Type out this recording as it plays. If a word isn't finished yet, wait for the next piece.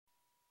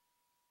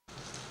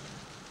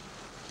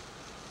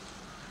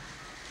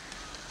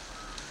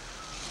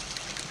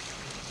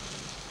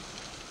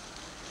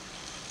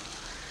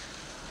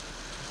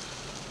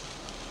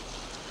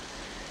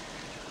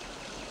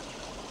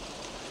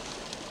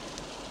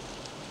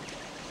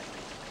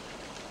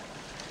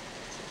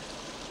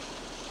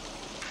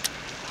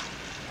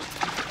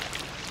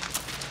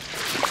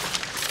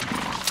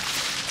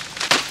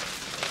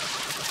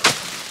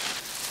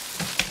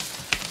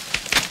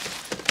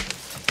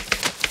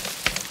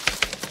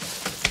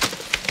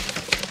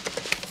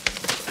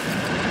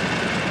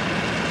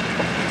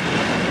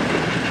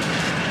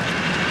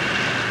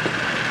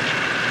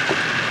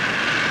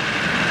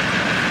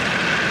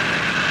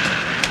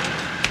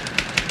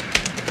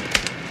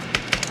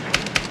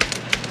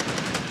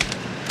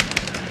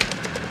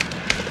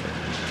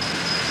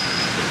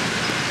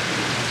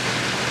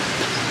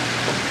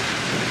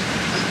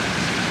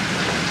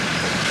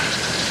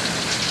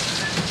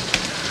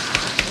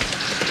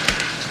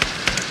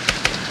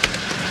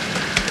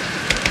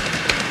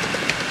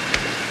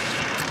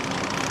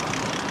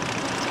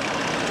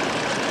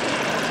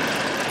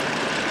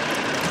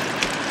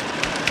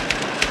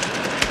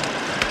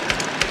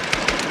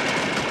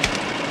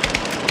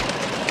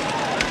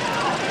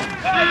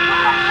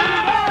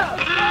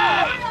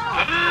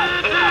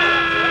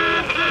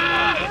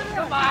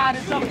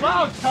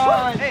about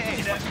time!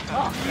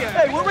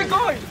 Hey, where we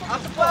going?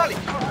 Out the valley.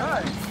 All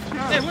right.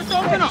 Hey, what's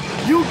open up?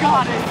 You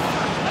got it!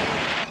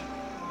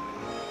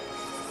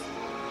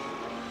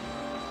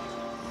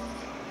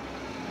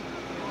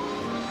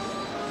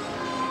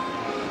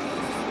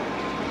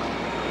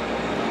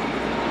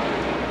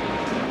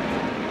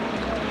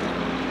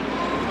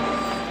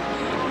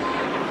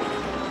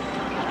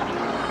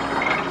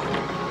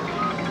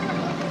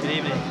 Good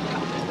evening.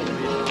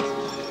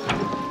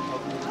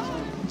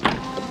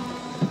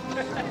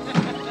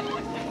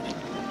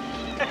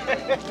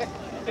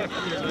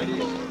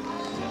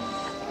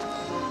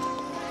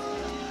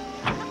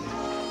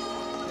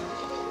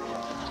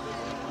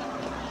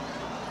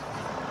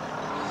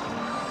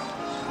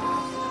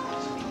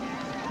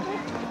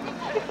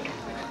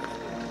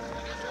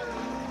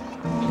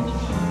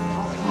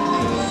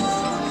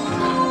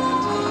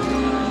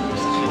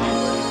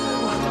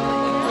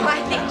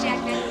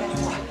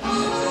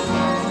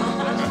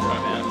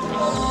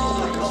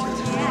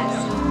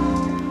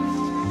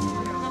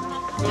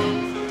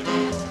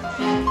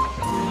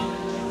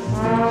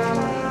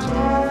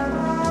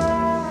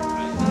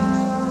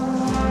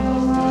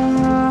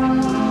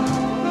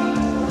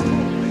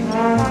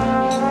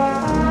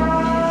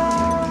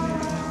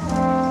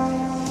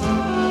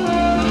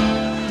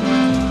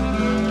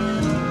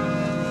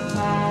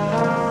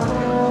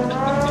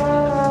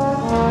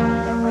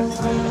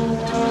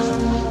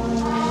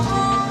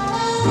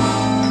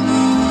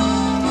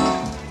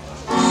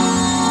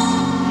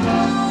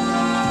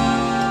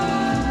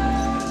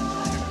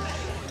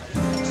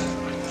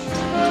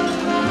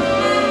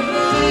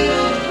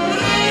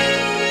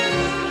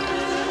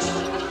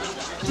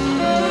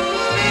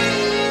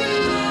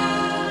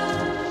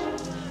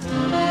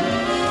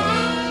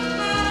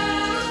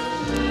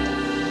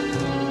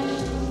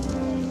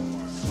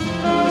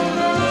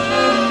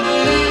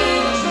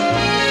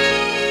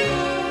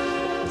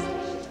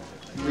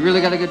 We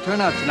really got a good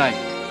turnout tonight.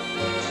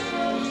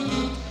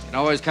 You can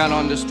always count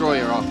on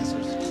destroyer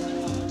officers.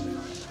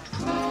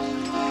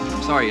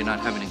 I'm sorry you're not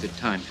having a good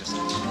time, Kristen.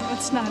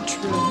 That's not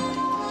true.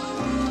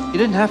 You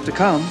didn't have to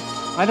come.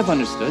 I'd have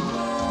understood.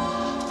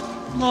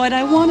 Lloyd,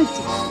 I wanted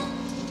to.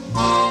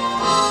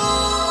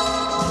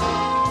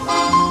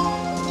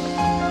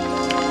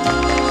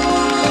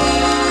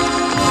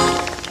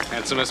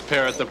 Handsomest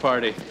pair at the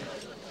party.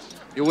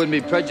 You wouldn't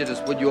be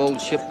prejudiced, would you,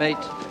 old shipmate?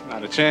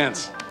 Not a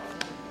chance.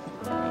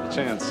 Not a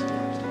chance.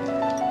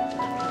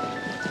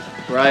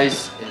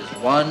 Bryce is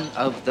one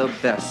of the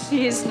best.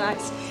 He is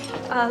nice.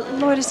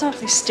 Lloyd, it's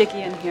awfully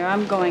sticky in here.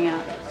 I'm going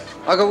out.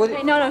 I'll go with you.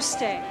 Hey, no,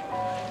 stay.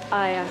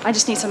 I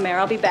just need some air.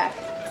 I'll be back.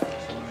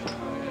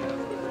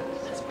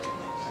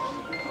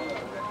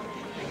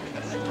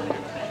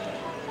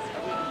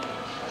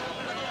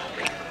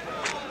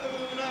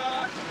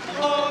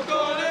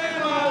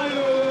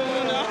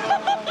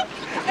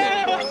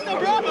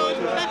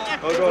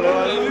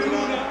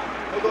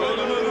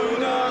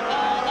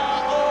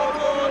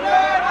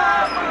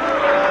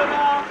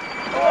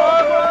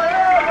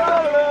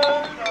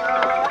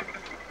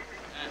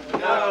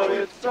 Now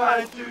it's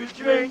time to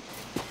drink,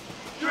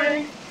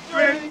 drink,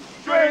 drink,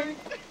 drink.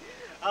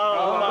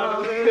 How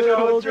about a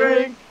little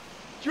drink,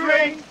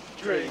 drink,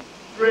 drink,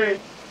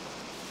 drink.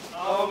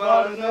 How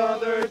about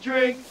another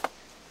drink,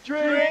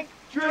 drink,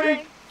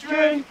 drink,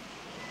 drink.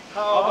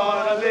 How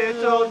about a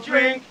little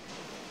drink,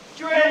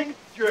 drink,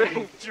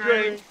 drink,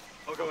 drink.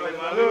 Okole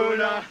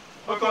Maluna,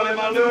 Okole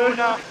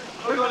Maluna,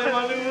 Okole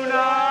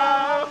Maluna,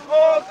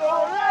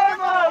 Okole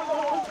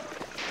Maluna.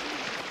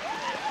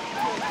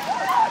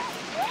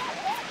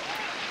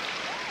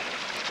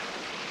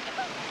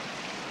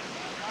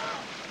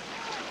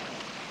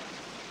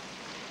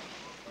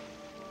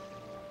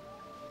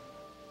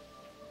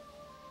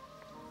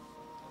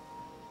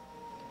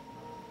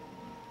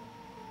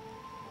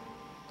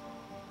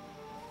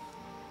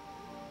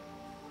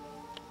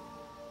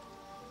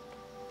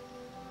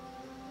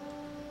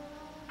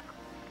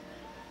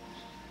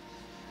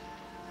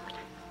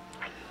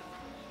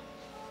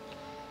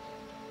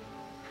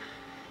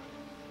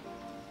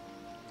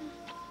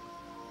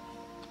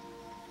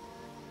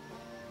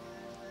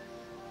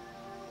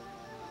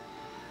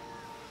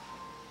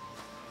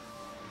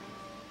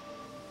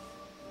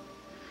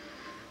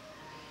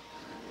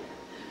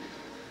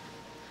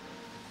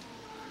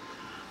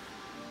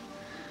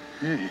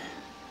 Hey.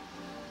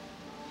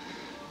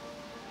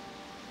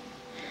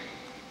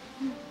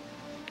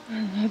 I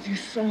love you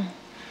so.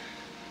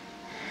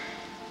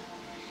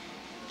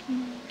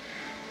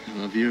 I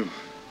love you.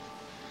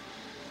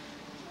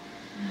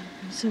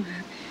 I'm so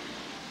happy.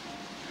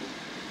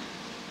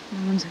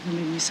 No one's ever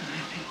made me so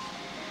happy.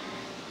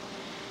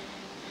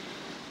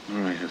 All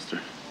right, Hester.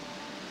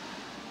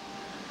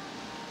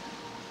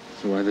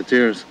 So why the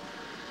tears?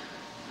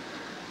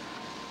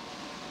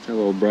 Tell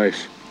old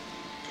Bryce.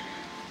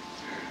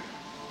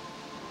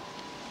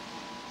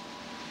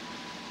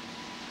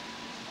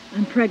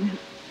 I'm pregnant.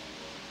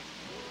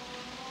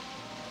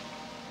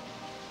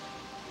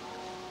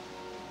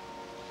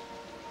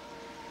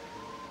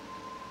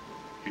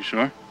 You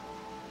sure?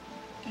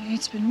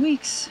 It's been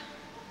weeks.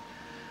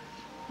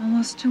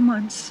 Almost 2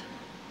 months.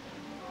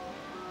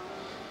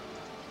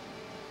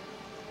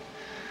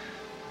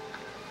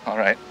 All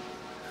right.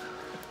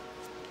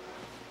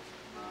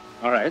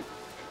 All right.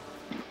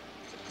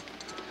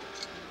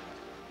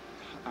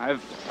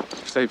 I've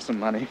saved some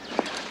money.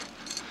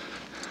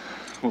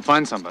 We'll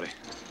find somebody.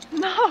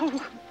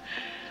 No.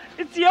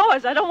 It's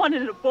yours. I don't want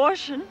an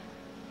abortion.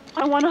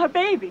 I want her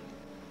baby.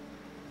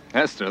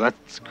 Esther,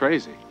 that's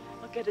crazy.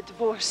 I'll get a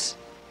divorce.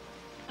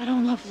 I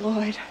don't love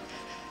Lloyd.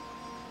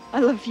 I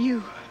love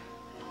you.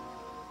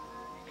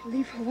 I can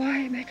leave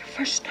Hawaii and make a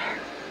fresh start.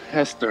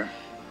 Esther,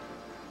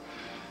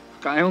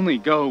 I only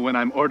go when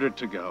I'm ordered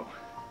to go.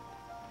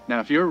 Now,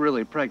 if you're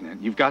really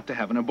pregnant, you've got to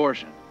have an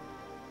abortion.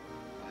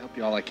 I'll help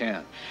you all I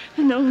can.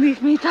 And don't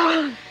leave me,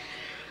 darling.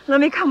 Let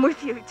me come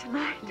with you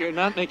tonight. You're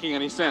not making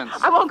any sense.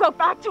 I won't go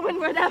back to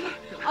Windward ever.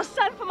 I'll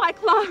send for my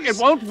clothes. It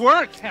won't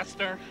work,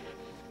 Esther.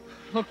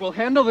 Look, we'll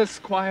handle this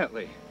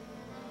quietly.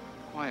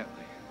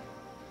 Quietly.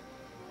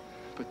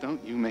 But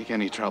don't you make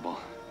any trouble.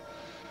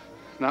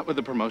 Not with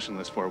the promotion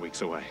list 4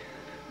 weeks away.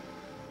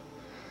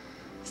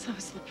 So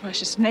it's the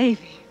precious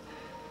Navy.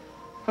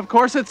 Of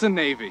course it's a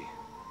Navy.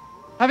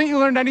 Haven't you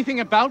learned anything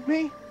about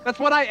me? That's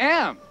what I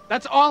am.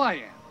 That's all I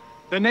am.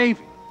 The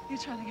Navy. You're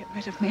trying to get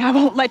rid of me. I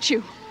won't let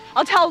you.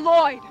 I'll tell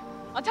Lloyd.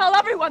 I'll tell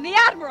everyone. The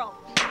Admiral.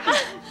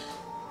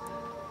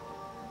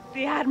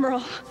 The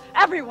Admiral.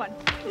 Everyone.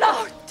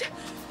 No.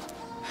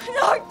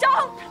 No,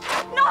 don't.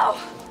 No.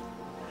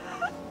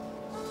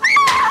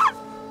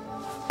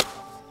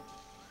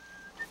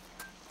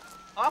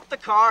 Off the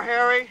car,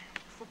 Harry.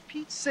 For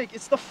Pete's sake,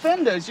 it's the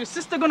fender. Is your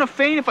sister gonna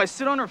faint if I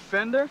sit on her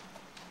fender?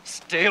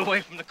 Stay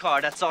away from the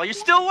car, that's all. You're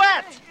still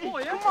wet! Oh,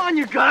 yeah? Come on,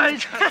 you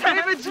guys!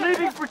 David's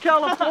leaving for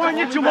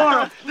California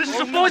tomorrow. This is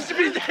supposed to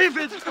be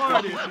David's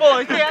party.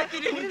 Oh, he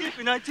acted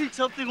indifferent. I think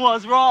something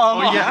was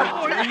wrong. Oh, yeah?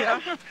 Oh, yeah?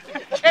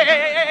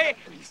 Hey!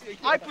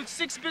 I put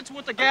 6 bits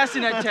worth of gas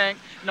in that tank.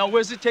 Now,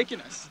 where's it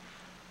taking us?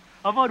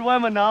 How about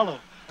Waimanalo?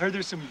 I heard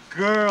there's some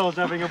girls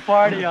having a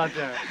party out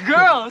there.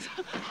 Girls?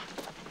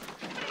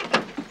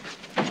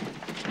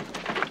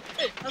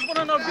 Hey, that's what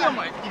I'm not doing,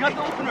 Mike. You got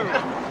the opener.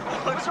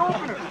 What's the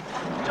opener?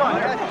 John,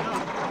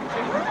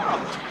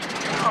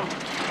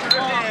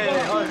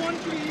 one,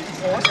 please.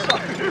 Oh,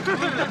 sorry.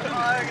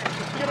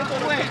 Get it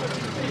away.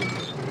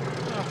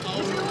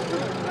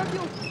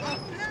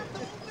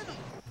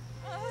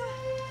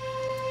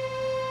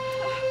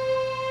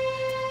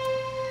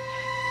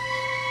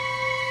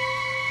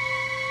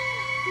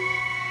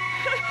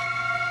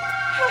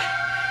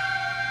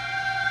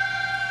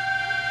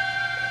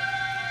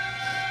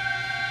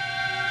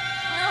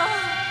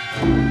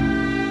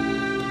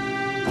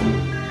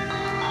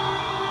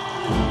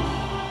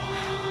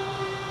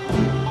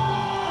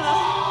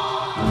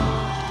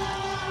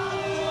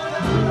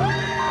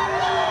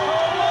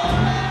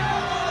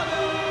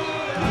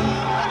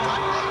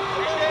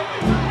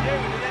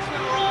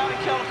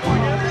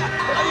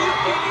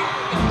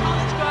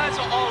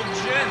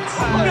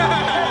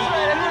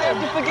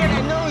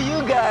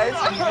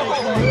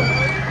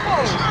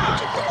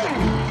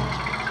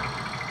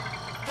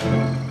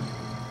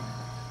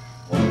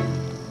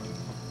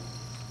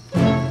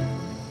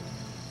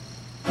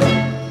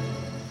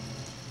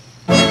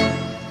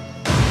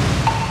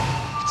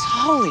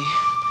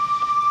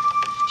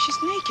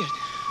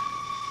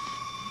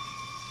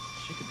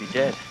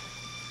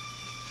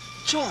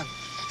 John,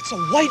 it's a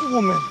white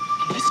woman.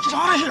 Let's get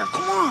out of here,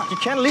 come on. You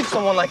can't leave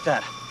someone like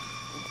that.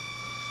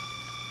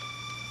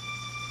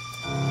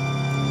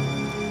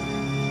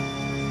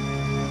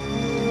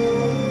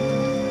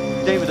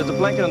 David, there's a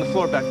blanket on the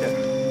floor back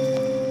there.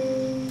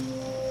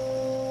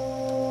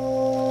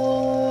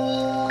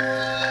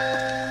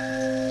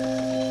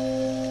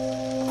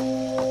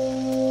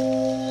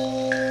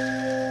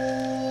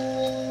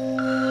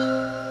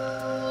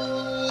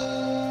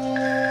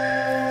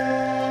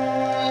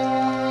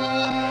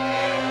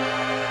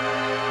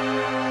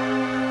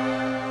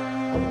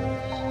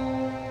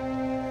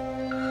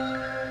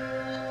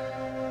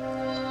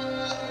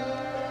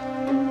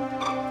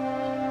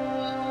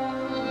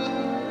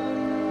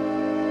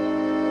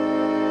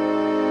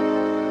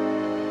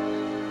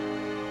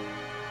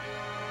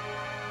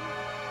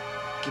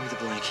 Give me the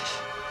blanket.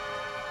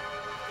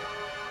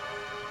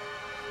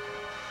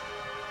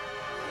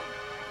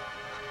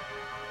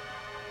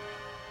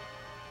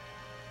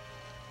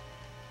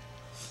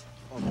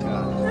 Oh,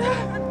 God.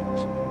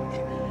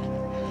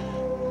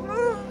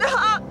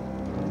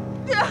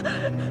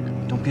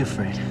 Don't be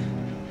afraid.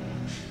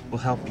 We'll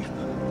help you.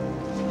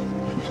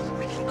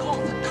 We can call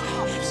the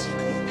cops.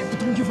 But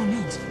don't give our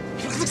names.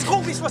 Let's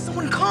call these when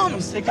someone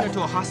comes. I'm taking her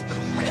to a hospital.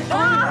 An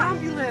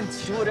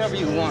ambulance. Do whatever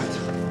you want.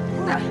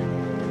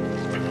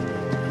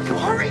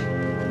 Hurry!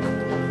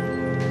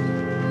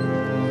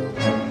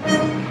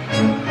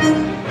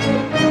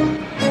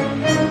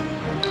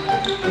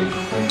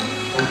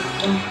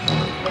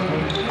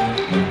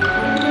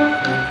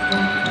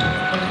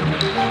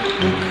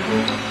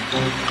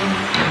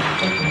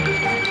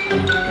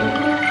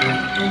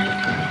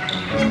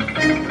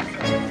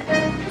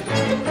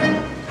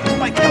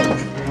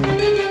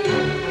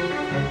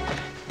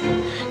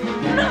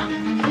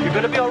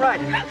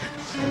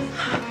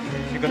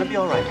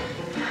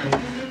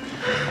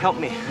 help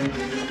me.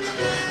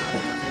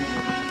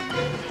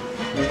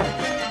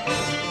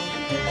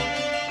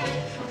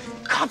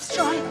 Cops,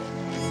 John!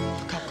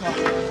 Cop car.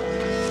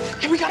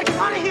 Hey, we gotta get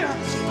out of here!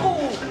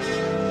 Oh!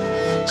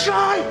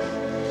 John!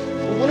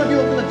 Will one of you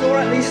open the door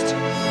at least?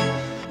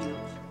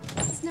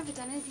 He's never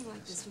done anything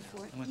like this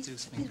before. I want to do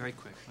something very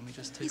quick. Let me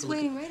just take He's a look.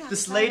 waiting right outside.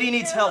 This lady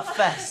needs help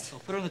fast. Oh,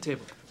 put her on the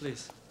table,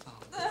 please. Oh.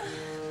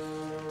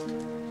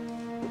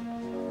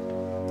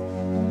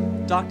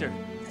 Doctor.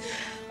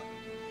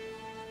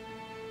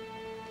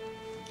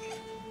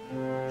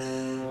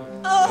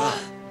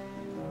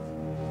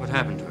 What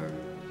happened to her?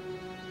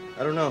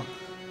 I don't know.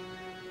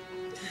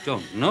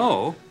 Don't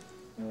know?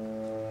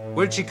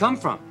 Where'd she come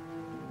from?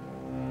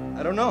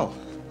 I don't know.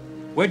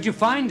 Where'd you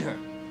find her?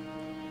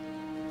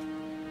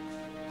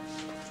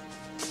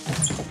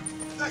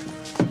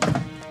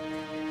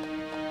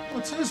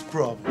 What's his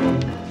problem?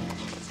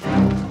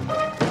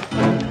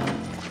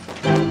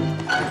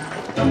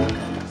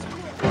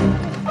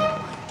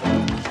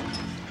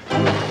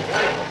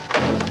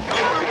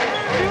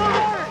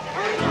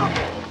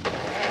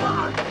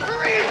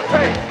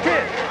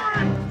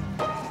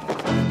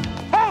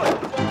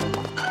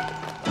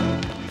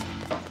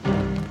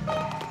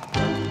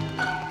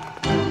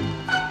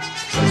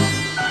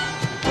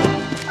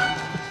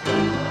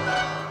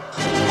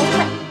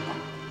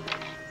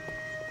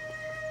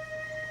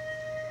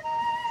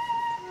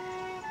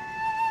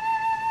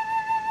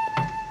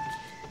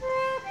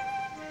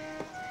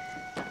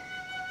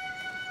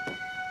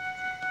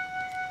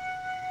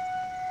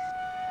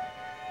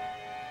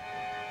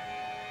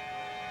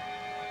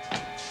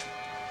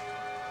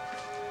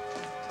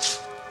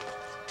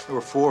 There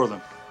were 4 of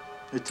them.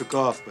 They took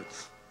off, but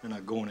they're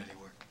not going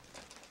anywhere.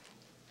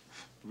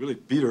 Really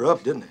beat her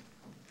up, didn't they?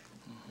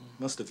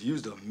 Must have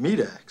used a meat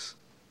axe.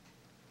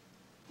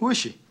 Who is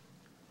she?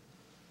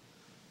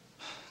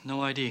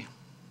 No ID.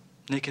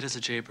 Naked as a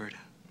jaybird.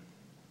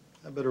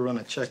 I better run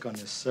a check on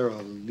this Sarah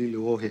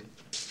Liluohi.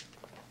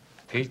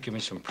 Pete, give me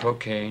some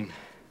procaine,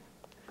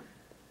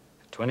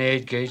 a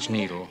 28-gauge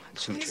needle, and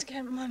some... Please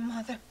get my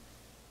mother.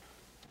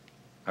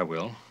 I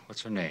will.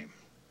 What's her name?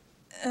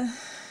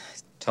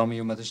 Tell me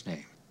your mother's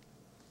name.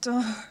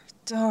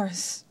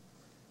 Doris.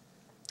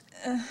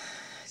 Your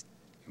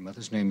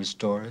mother's name is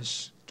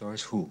Doris?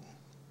 Doris who?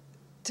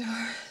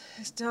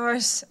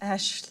 Doris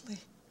Ashley.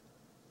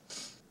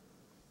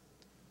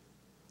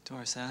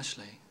 Doris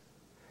Ashley.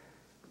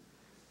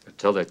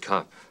 Tell that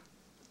cop.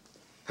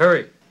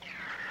 Hurry!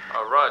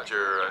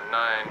 Roger,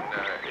 9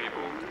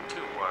 able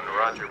 2-1.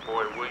 Roger,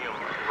 boy William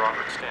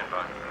Robert,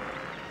 standby.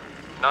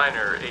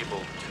 9er able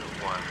 2-1.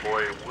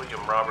 Boy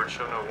William Robert,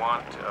 show no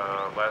want.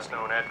 Last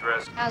known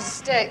address. How's the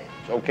steak?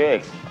 It's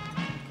okay.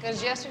 Good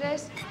as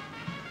yesterday's?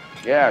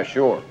 Yeah,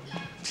 sure.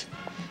 If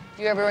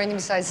you ever were anything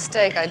besides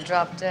steak, I'd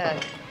drop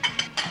dead.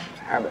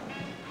 Habit.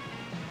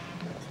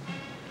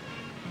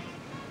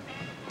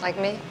 Like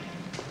me?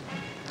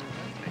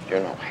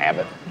 You're no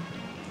habit.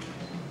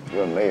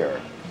 You and me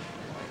are...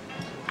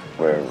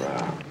 We're,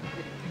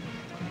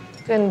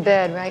 Good in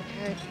bed, right,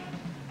 Kurt?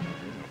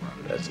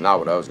 That's not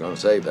what I was gonna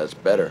say. That's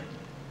better.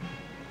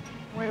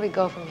 Where do we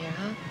go from here,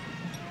 huh?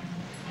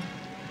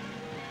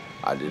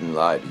 I didn't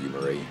lie to you,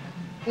 Marie.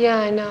 Yeah,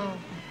 I know.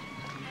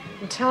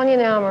 I'm telling you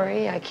now,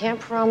 Marie, I can't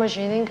promise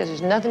you anything because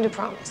there's nothing to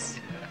promise.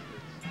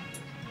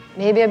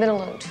 Maybe I've been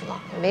alone too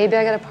long. Maybe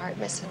I got a part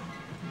missing.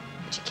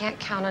 But you can't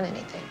count on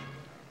anything.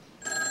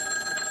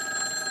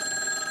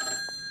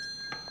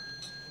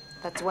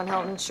 That's one hell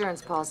of an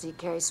insurance policy you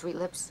carry, Sweet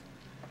Lips.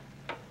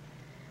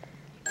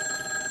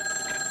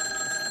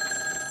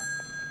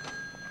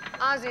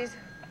 Ozzy's.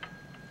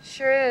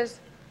 Sure is.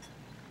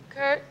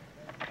 Kurt?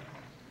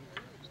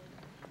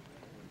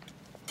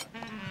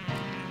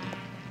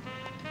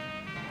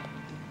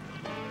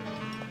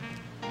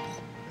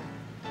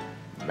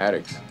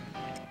 Maddox.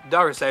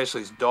 Doris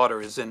Ashley's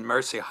daughter is in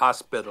Mercy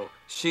Hospital.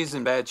 She's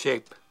in bad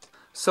shape.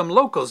 Some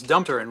locals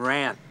dumped her and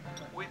ran.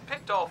 We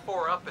picked all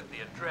 4 up at the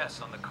address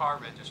on the car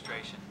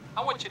registration.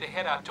 I want you to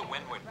head out to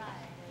Wynwood.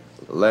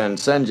 Len,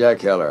 send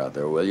Jack Heller out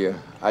there, will you?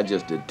 I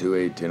just did 2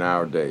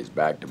 18-hour days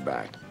back to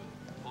back.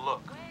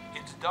 Look,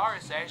 it's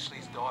Doris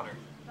Ashley's daughter.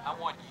 I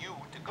want you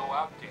to go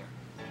out there,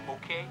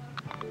 okay?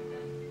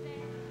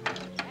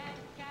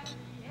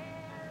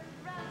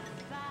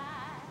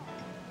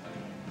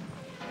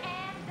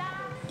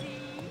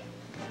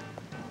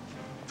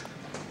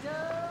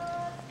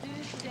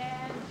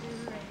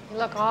 You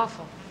look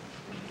awful.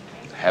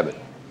 Habit.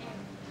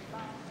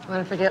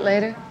 Want to forget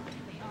later?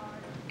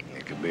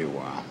 It could be a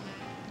while.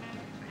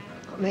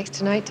 What makes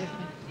tonight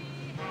different?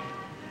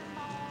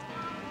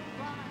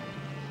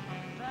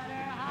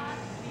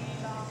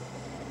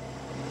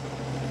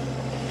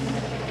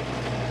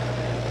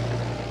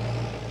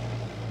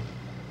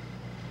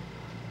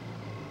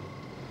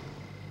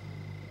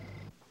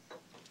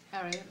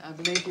 Harriet, I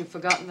believe you've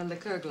forgotten the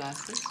liqueur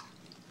glasses.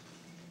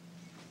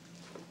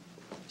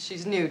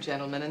 She's new,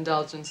 gentlemen.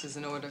 Indulgence is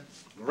in order.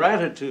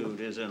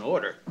 Gratitude is in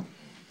order.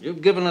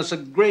 You've given us a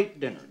great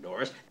dinner,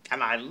 Doris.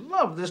 And I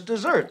love this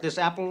dessert, this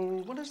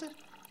apple, what is it?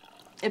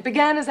 It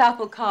began as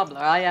apple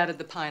cobbler. I added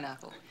the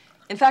pineapple.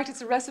 In fact,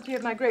 it's a recipe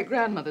of my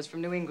great-grandmother's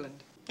from New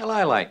England. Well,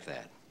 I like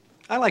that.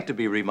 I like to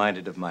be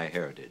reminded of my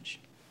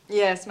heritage.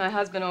 Yes, my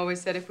husband always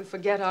said if we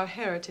forget our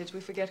heritage, we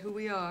forget who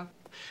we are.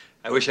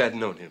 I wish I'd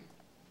known him.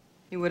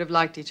 You would have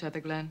liked each other,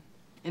 Glenn.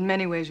 In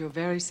many ways, you're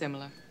very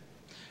similar.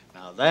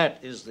 Now, that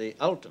is the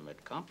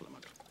ultimate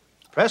compliment.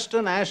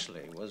 Preston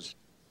Ashley was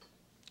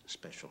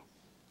special.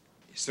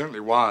 He certainly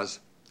was.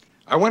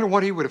 I wonder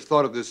what he would have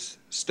thought of this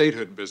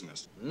statehood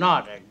business.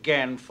 Not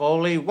again,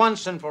 Foley.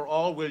 Once and for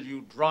all, will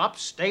you drop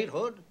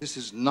statehood? This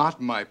is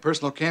not my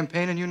personal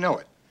campaign, and you know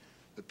it.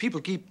 The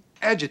people keep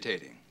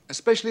agitating,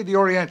 especially the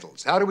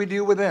Orientals. How do we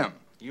deal with them?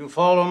 You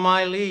follow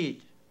my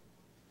lead.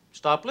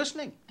 Stop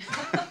listening.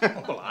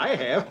 Well, I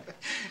have.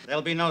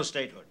 There'll be no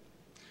statehood.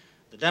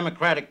 The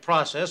democratic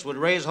process would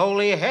raise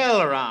holy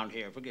hell around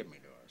here. Forgive me,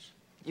 Doris.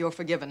 You're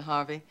forgiven,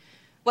 Harvey.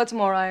 What's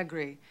more, I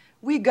agree.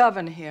 We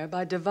govern here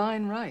by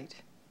divine right,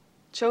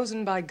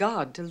 chosen by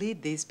God to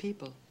lead these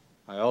people.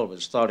 I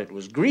always thought it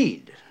was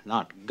greed,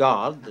 not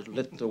God, that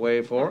lit the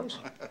way for us.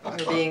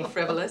 You're being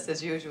frivolous,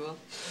 as usual.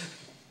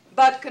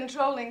 But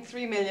controlling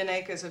 3 million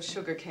acres of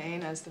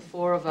sugarcane, as the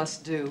four of us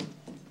do,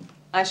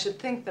 I should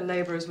think the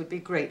laborers would be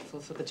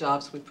grateful for the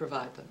jobs we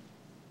provide them.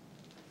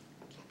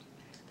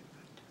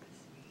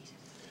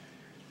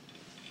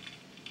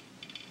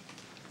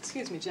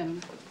 Excuse me,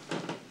 gentlemen.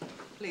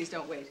 Please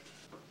don't wait.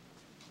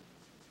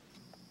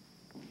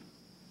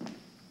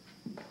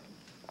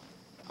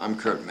 I'm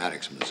Kurt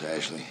Maddox, Miss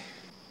Ashley.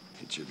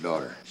 It's your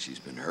daughter. She's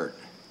been hurt.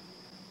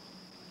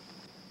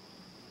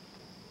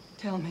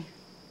 Tell me.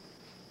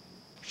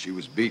 She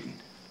was beaten.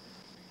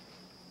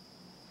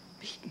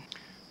 Beaten?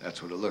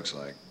 That's what it looks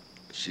like.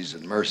 She's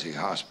at Mercy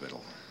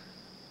Hospital.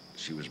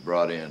 She was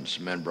brought in.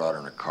 Some men brought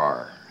her in a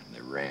car, and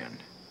they ran.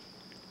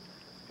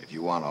 If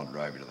you want, I'll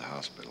drive you to the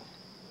hospital.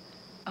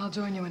 I'll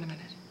join you in a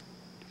minute.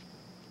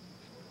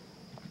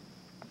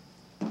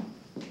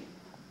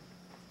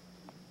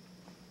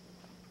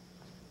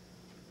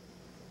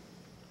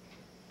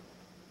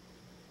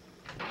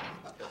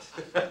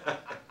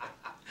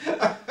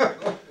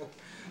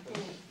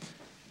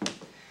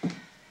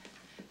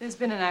 There's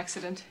been an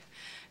accident.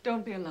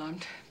 Don't be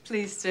alarmed.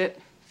 Please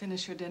sit.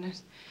 Finish your dinner.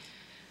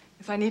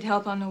 If I need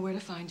help, I'll know where to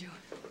find you.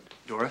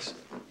 Doris,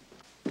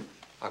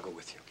 I'll go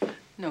with you.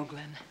 No,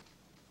 Glenn.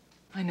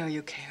 I know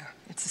you care.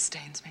 It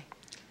sustains me.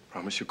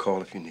 Promise you'll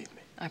call if you need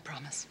me. I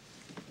promise.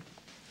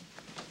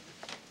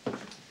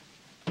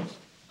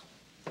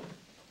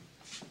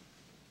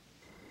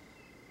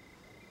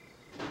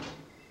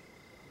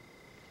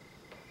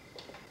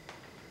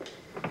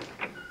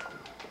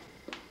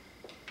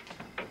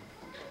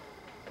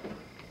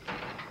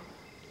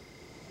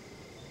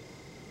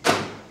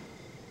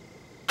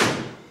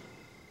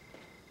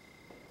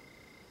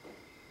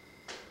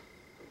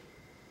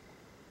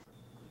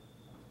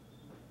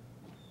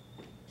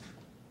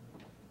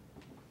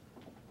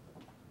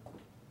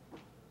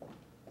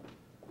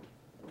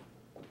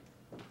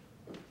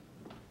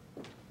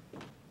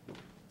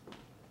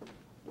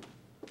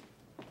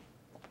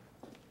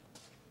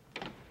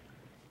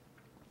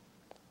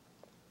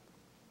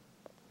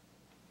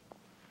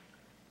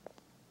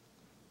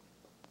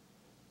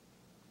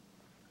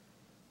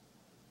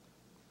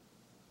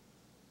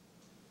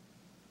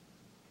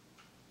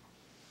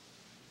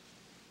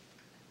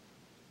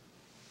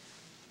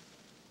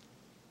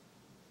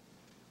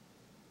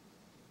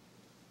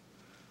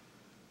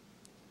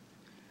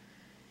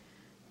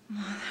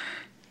 Mother,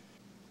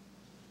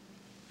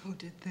 who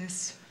did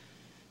this?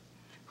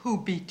 Who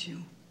beat you?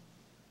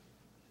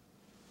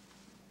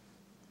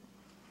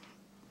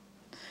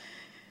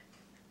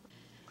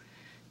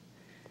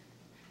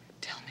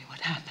 Tell me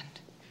what happened.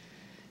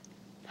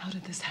 How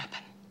did this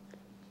happen?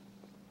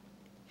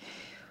 It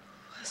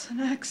was an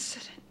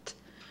accident.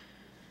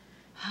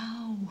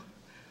 How?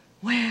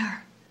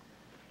 Where?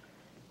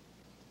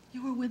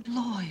 You were with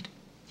Lloyd.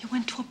 You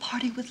went to a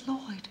party with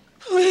Lloyd.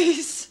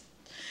 Please.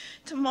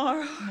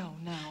 Tomorrow. No,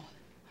 now.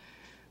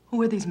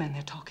 Who are these men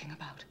they're talking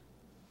about?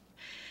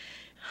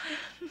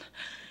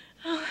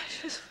 I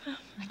just found...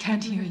 I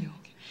can't hear you.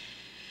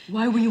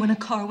 Why were you in a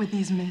car with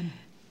these men?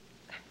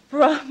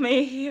 Brought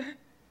me here.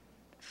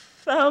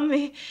 Found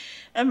me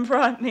and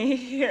brought me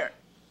here.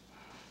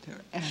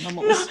 They're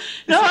animals.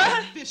 No,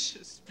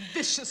 Vicious,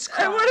 vicious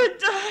I crime. would have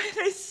died.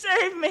 They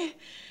saved me.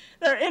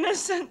 They're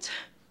innocent.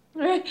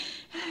 They're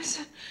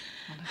innocent.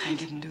 Well, if they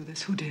didn't do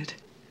this, who did?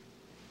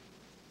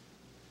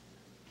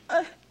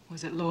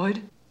 Was it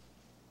Lloyd?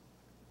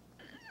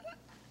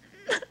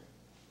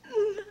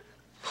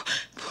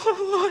 Poor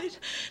Lloyd.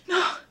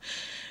 No,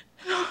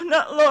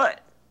 not Lloyd.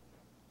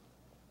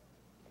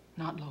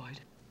 Not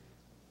Lloyd.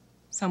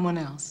 Someone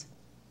else.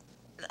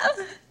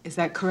 Is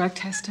that correct,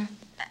 Hester?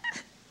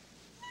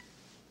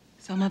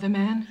 Some other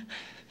man?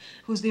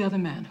 Who's the other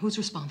man? Who's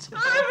responsible?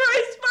 I'm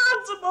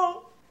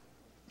responsible.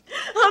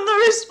 I'm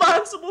the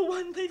responsible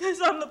one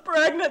because I'm the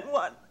pregnant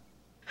one.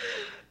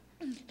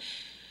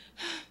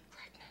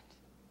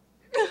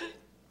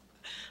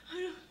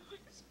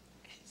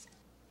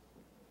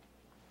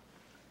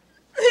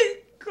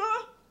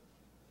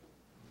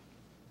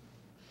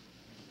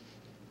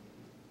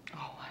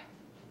 Oh.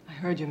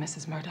 heard you,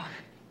 Mrs. Murdoch.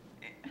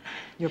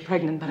 You're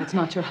pregnant, but it's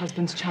not your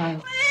husband's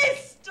child.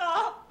 Please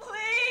stop.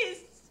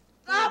 Please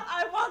stop.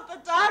 I want the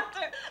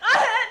doctor.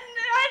 I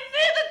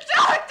need the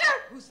doctor.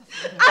 Who's the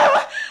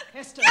father?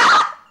 Hester.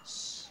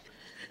 Shh.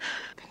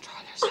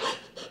 Control yourself.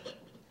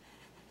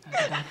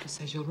 Now, the doctor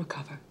says you'll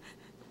recover.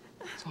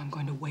 So I'm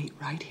going to wait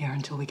right here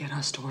until we get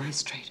our story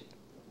straight.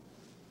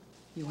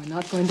 You are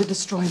not going to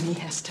destroy me,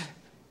 Hester.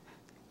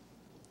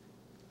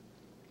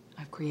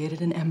 I've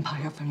created an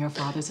empire from your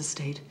father's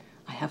estate.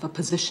 I have a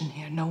position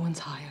here no one's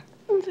higher.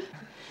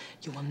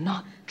 You will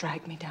not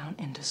drag me down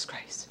in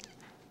disgrace.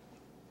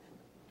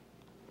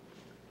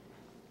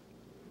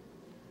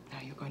 Now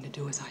you're going to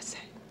do as I say.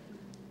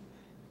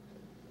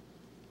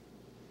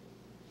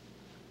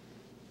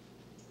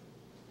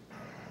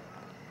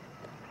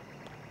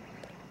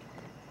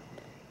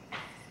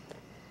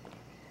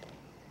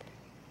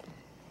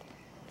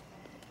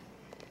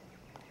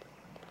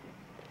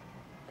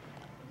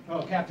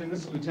 Oh, Captain, this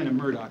is Lieutenant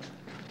Murdoch.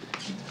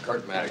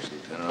 Kurt Maddox,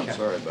 Lieutenant. I'm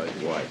sorry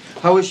about your wife.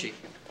 How is she?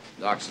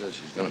 Doc says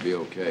she's gonna be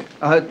okay.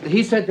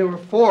 He said there were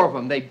 4 of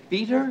them. They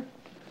beat her?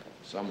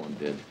 Someone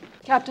did.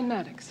 Captain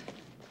Maddox.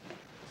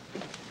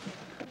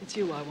 It's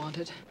you I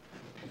wanted.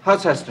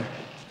 How's Hester?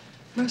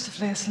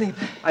 Mercifully asleep.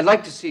 I'd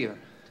like to see her.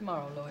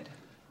 Tomorrow, Lloyd.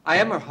 I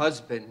am her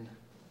husband.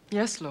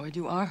 Yes, Lloyd,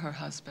 you are her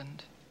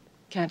husband.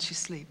 Can't she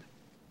sleep?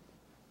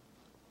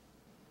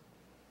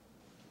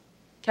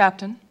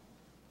 Captain,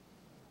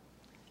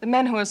 the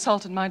men who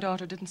assaulted my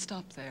daughter didn't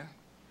stop there.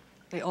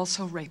 They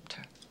also raped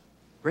her.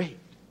 Raped?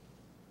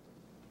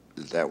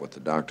 Is that what the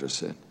doctor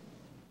said?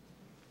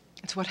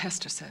 It's what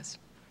Hester says.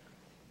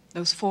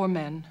 Those 4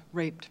 men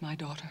raped my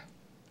daughter.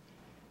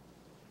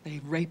 They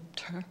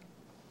raped her.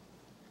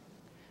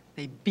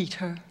 They beat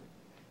her.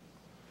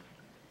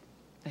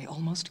 They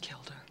almost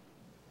killed her.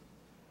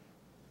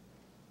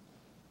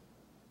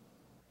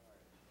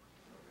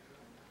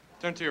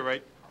 Turn to your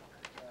right.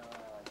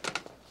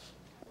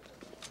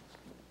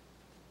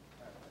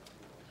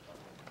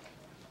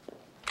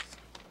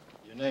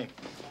 Your name?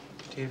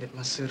 David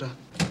Masuda.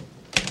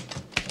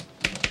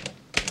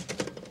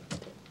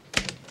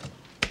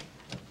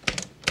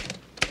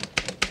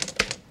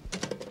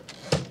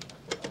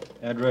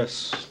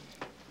 Address?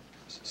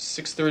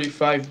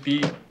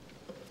 635B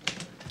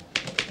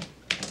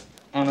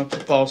on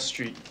Upper Paul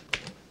Street.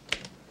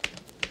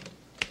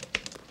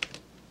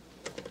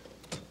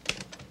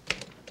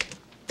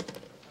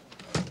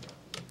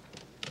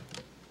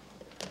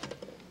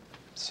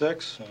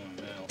 Sex? Oh,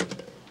 male.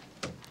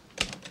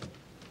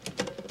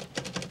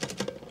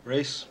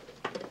 Race?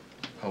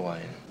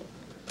 Hawaiian.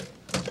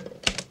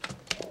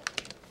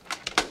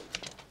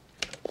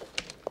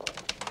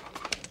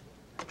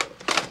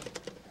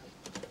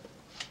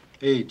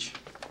 Age?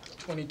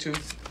 22.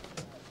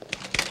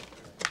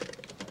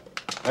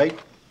 Height?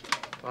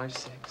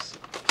 5'6".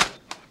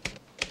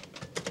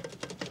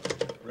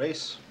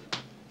 Race?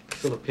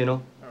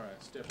 Filipino. All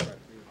right, step right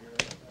through here.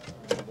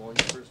 Have all your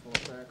personal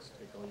effects.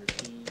 Take all your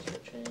keys, your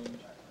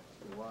change,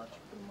 your watch,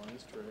 put them on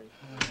this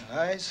tray.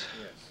 Eyes?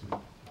 Yes.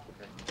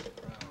 Okay.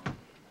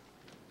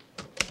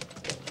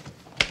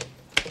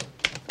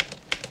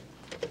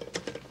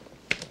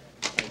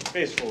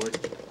 Face forward.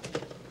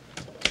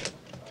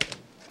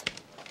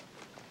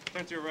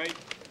 Turn to your right.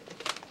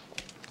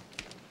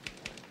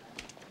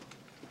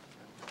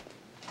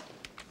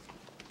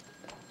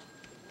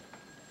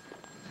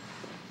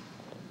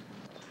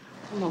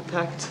 I'm all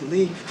packed to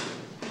leave.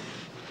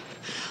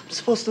 I'm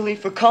supposed to leave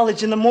for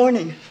college in the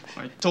morning.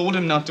 I told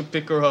him not to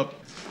pick her up.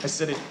 I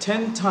said it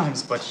 10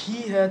 times, but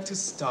he had to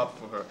stop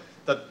for her.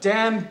 The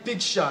damn big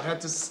shot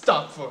had to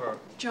stop for her.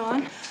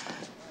 John?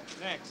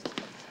 Next.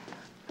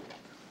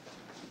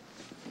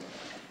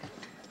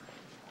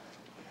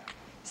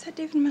 Is that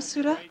David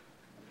Masuda?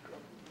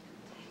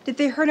 Did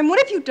they hurt him? What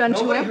have you done to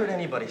him? Nobody hurt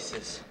anybody,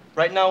 sis.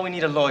 Right now, we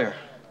need a lawyer.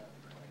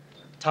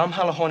 Tom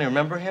Halahone,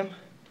 remember him?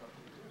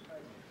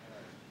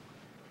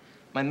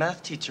 My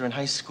math teacher in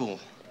high school.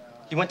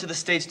 He went to the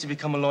States to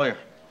become a lawyer.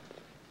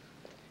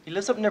 He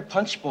lives up near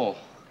Punch Bowl.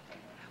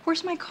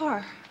 Where's my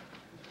car?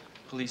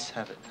 Police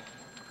have it.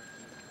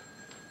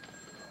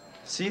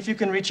 See if you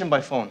can reach him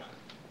by phone.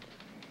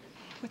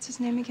 What's his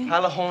name again?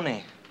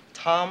 Halahone.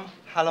 Tom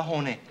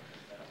Halahone.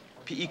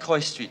 P.E. Coy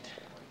Street.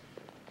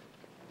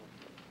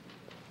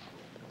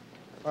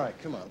 All right,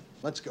 come on.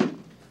 Let's go.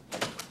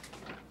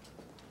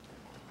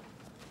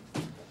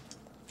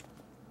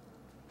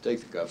 Take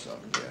the cuffs off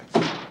him,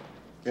 Jack.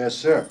 Yes,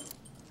 sir.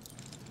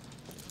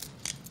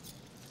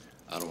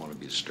 I don't want to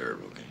be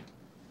disturbed, okay?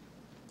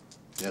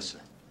 Yes,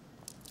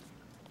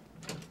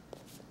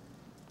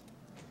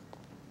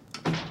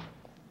 sir.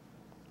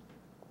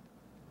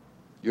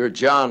 You're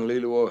John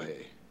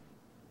Liluohe.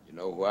 You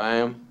know who I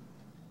am?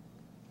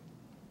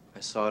 I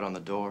saw it on the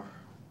door.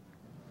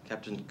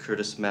 Captain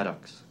Curtis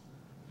Maddox.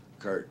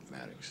 Kurt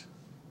Maddox.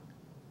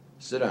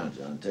 Sit down,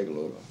 John. Take a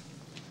load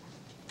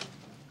off.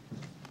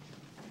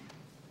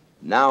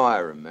 Now I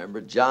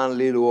remember John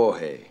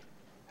Liluohe.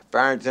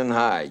 Farrington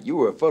High. You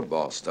were a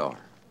football star.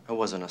 I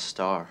wasn't a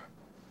star.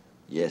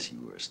 Yes,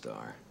 you were a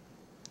star.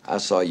 I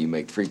saw you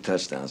make 3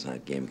 touchdowns in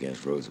that game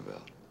against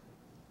Roosevelt.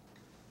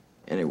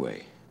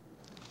 Anyway,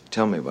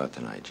 tell me about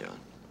tonight, John.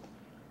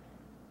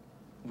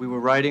 We were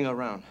riding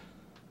around.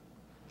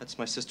 That's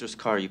my sister's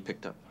car you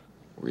picked up.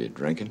 Were you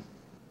drinking?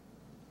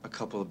 A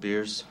couple of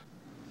beers.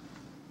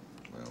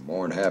 Well,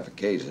 more than half a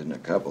case isn't a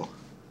couple.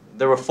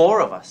 There were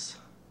 4 of us.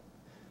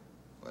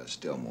 Well, it's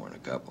still more than a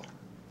couple.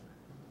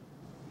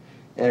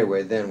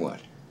 Anyway, then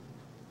what?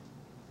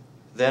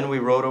 Then we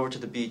rode over to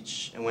the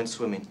beach and went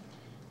swimming.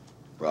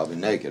 Probably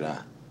naked,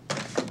 huh?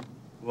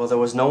 Well, there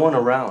was no one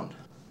around.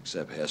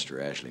 Except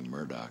Hester Ashley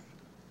Murdoch.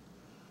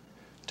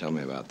 Tell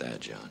me about that,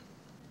 John.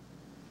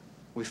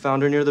 We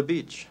found her near the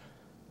beach.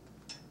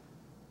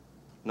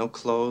 No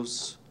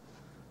clothes.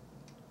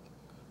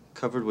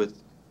 Covered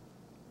with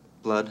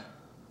blood.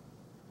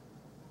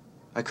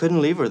 I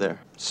couldn't leave her there.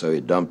 So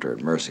you dumped her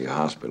at Mercy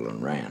Hospital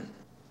and ran.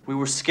 We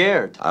were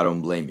scared. I don't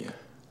blame you.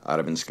 I'd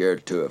have been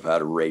scared, too, if I'd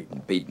have raped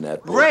and beaten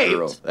that poor Raped?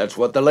 girl. That's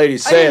what the lady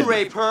said. I didn't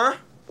rape her.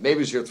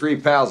 Maybe it's your 3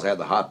 pals had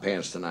the hot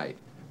pants tonight.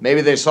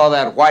 Maybe they saw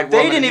that white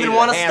woman. They didn't even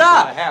want to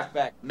stop.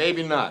 Halfback.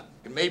 Maybe not.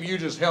 Maybe you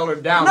just held her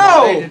down. No!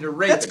 While they did the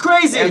raping That's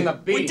crazy! and the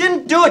beating. We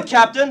didn't do it,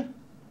 Captain!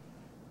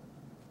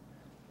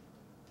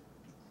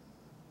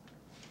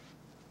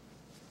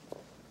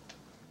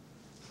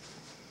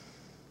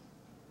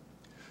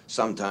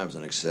 Sometimes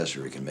an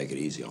accessory can make it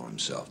easy on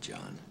himself,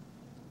 John.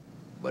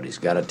 But he's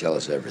got to tell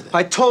us everything.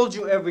 I told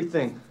you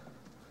everything.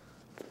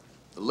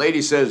 The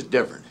lady says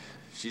different.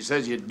 She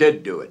says you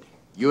did do it.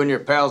 You and your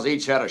pals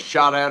each had a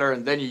shot at her,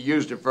 and then you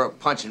used her for a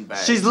punching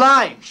bag. She's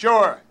lying.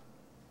 Sure.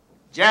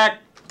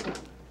 Jack.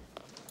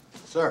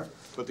 Sir.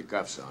 Put the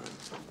cuffs on him.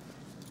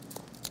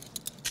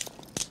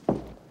 All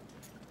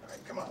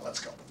right, come on, let's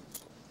go.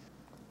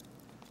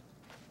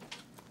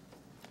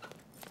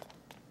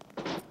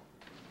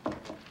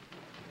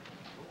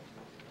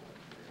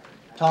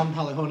 Tom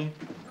Halihoni.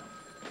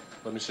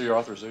 Let me see your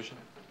authorization.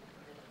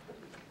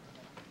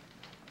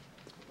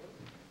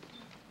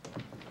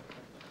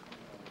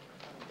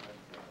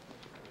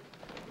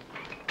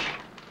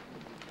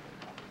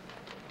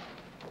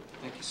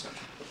 Thank you, sir.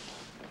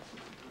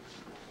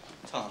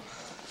 Tom.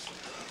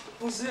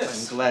 Who's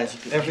this? I'm glad you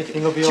could.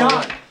 Everything will be all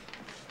right. John!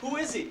 Who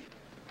is he?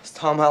 It's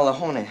Tom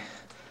Halihoni,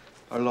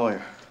 our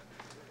lawyer.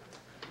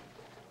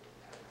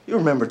 You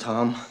remember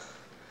Tom,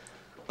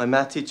 my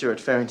math teacher at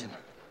Farrington.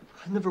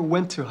 I never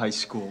went to high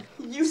school.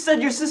 You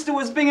said your sister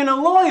was being a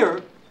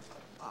lawyer.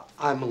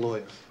 I'm a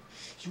lawyer.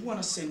 You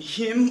want to send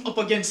him up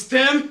against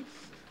them?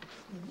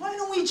 Why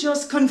don't we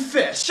just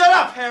confess? Shut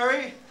up,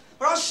 Harry,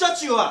 or I'll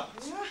shut you up.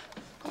 Yeah?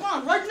 Come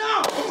on, right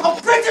now. I'll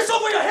break this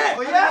over your head.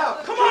 Oh,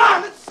 yeah? Come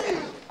on. Let's see.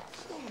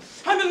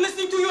 I've been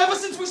listening to you ever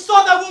since we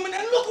saw that woman,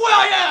 and look where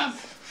I am.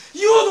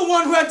 You're the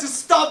one who had to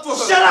stop for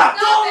her. Shut up.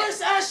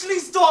 Doris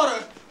Ashley's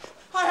daughter.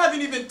 I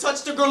haven't even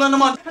touched a girl in a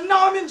month, and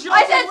now I'm in jail.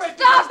 I said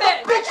stop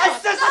it! Bitch, I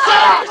said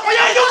stop! Oh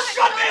yeah, you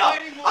shut me up!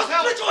 I'll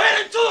split your head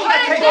in two!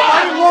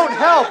 I won't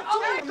help!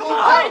 Come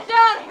on. Put it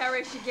down,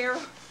 Harry Shigeru.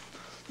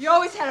 You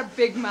always had a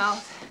big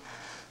mouth.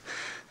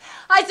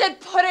 I said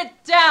put it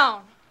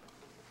down!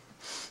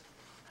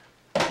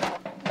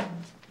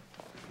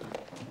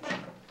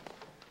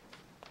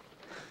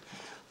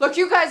 Look,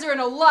 you guys are in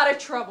a lot of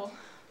trouble.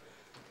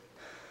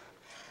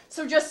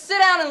 So just sit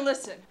down and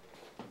listen.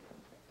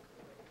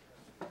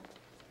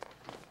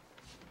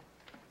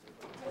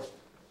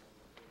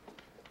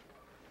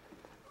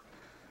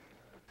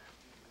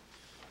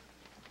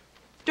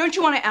 Don't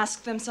you want to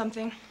ask them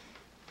something?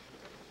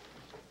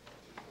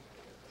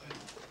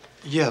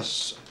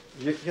 Yes.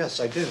 Yes,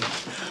 I do.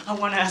 I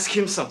want to ask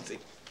him something.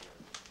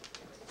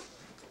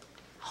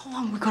 How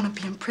long are we gonna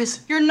be in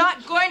prison? You're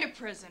not going to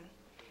prison.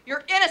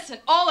 You're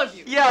innocent, all of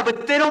you. Yeah,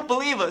 but they don't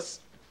believe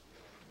us.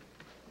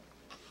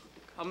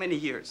 How many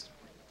years?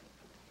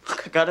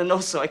 I gotta know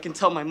so I can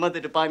tell my mother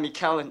to buy me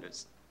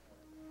calendars.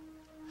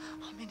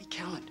 How many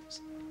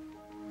calendars?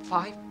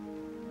 5?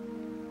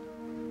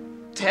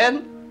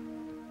 10?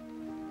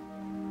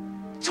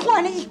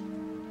 20?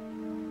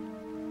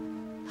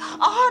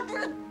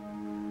 100?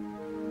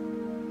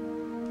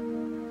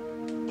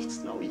 It's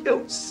no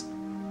use.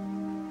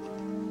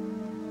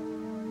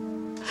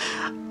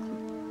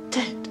 I'm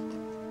dead.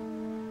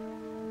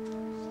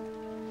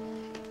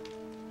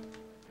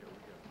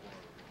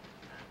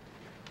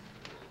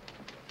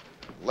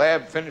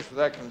 Lab finished with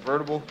that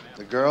convertible?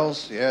 The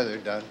girls, yeah, they're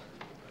done.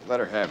 Let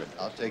her have it.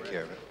 I'll take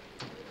care of it.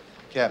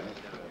 Captain,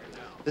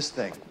 this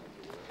thing,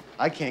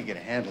 I can't get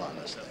a handle on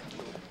this thing.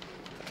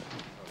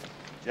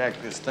 Jack,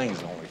 this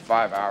thing's only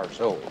 5 hours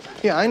old.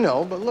 Yeah, I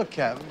know, but look,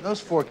 Captain, those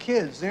 4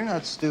 kids, they're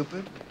not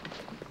stupid.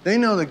 They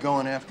know they're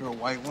going after a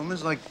white woman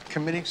is like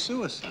committing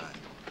suicide.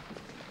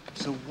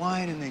 So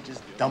why didn't they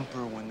just dump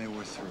her when they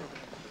were through?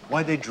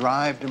 Why'd they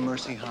drive to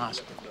Mercy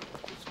Hospital?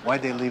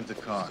 Why'd they leave the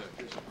car?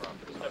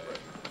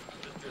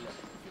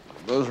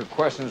 Those are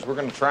questions we're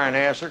going to try and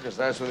answer because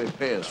that's what they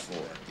pay us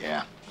for.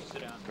 Yeah.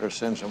 Better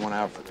send someone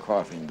out for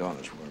coffee and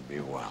donuts. We're going to be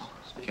a while.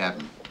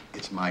 Captain,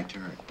 it's my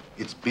turn.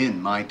 It's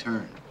been my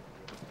turn.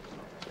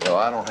 Well,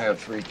 I don't have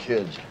 3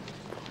 kids.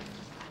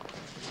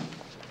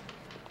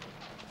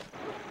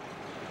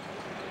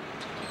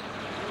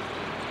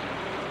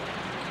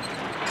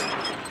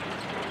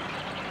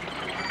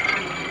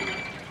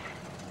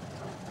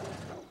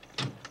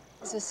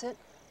 Is this it?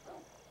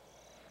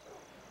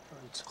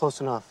 It's close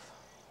enough.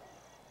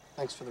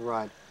 Thanks for the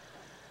ride.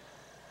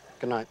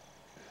 Good night.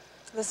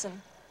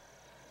 Listen,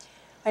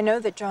 I know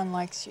that John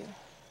likes you.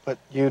 But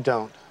you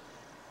don't.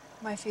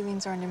 My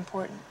feelings aren't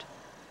important.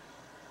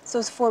 It's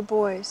those 4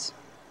 boys.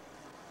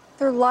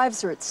 Their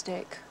lives are at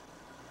stake.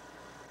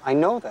 I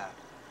know that.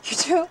 You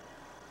do?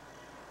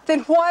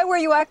 Then why were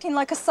you acting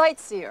like a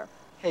sightseer?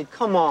 Hey,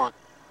 come on.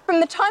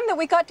 From the time that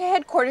we got to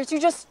headquarters, you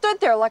just stood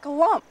there like a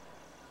lump.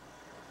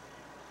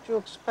 What'd you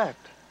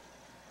expect?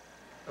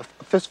 A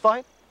fist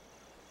fight?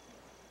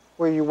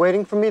 Were you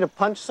waiting for me to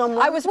punch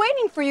someone? I was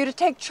waiting for you to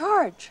take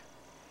charge.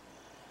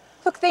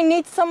 Look, they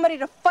need somebody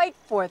to fight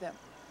for them.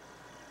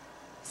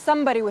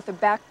 Somebody with a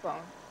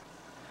backbone.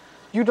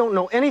 You don't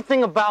know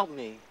anything about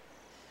me.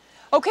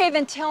 Okay,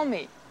 then tell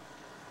me.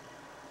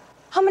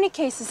 How many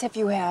cases have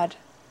you had?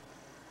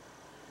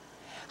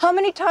 How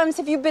many times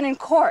have you been in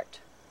court?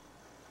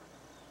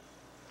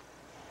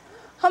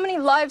 How many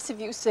lives have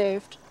you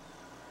saved?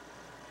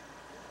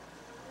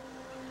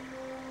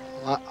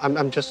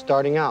 I'm just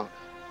starting out.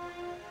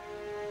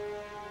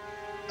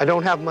 I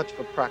don't have much of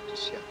a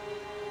practice yet.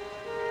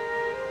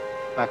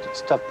 In fact,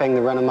 it's tough paying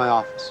the rent of my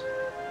office.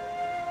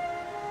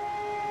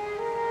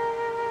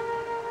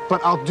 But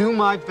I'll do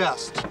my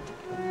best.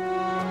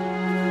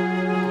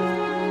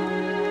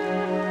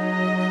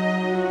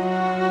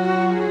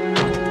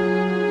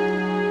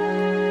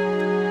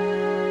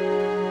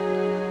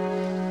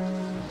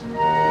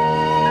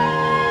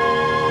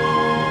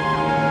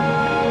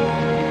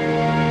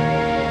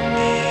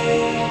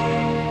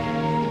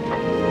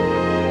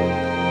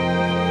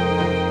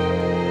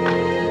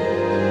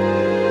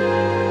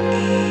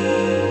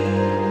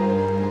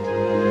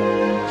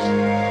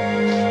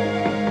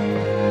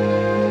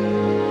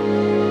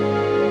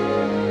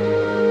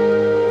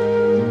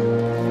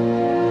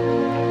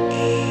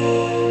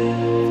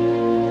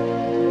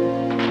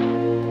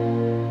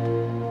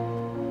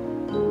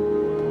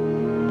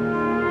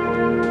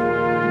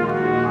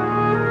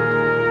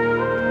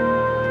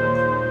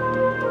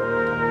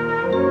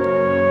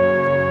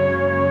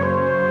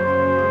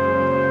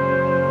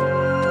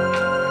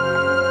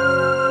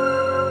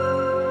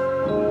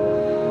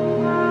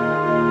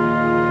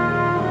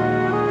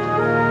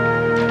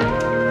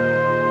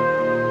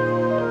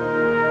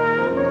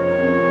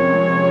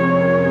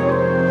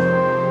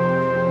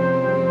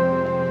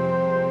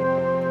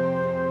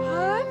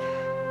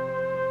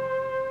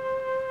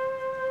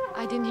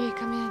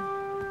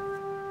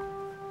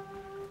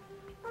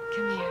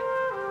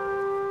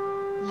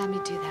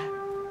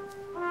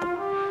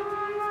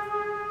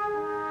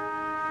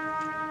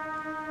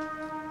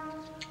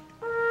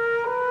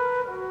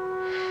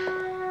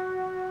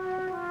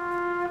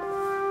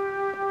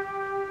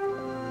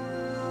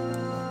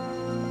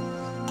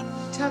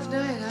 Tough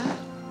night, huh?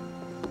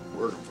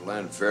 Working for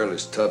Land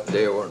Fairley's tough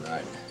day or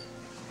night.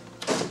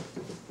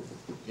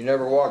 You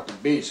never walked the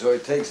beat, so he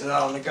takes it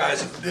out on the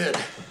guys who did.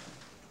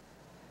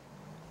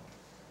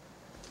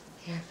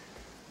 Here.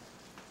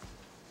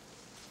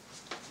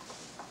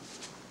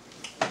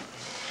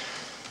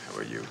 How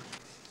are you?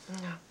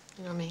 No,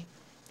 you know me.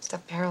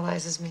 Stuff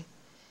paralyzes me.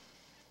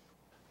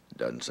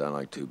 Doesn't sound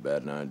like too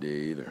bad an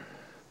idea either.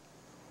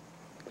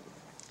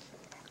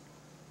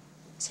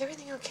 Is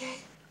everything okay?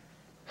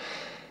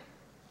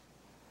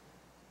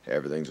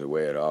 Everything's the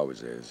way it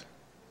always is.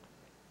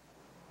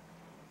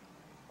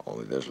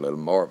 Only there's a little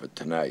more of it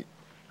tonight.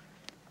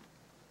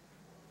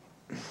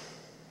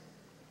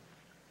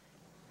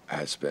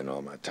 I spend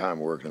all my time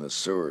working in the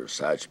sewers,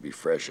 so I should be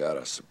fresh out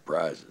of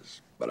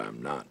surprises, but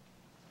I'm not.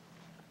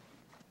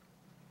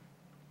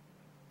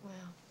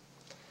 Well,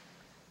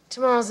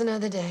 tomorrow's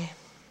another day.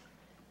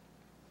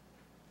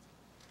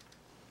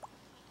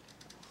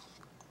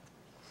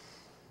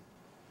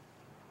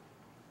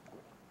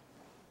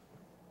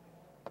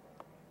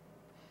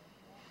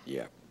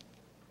 Yeah.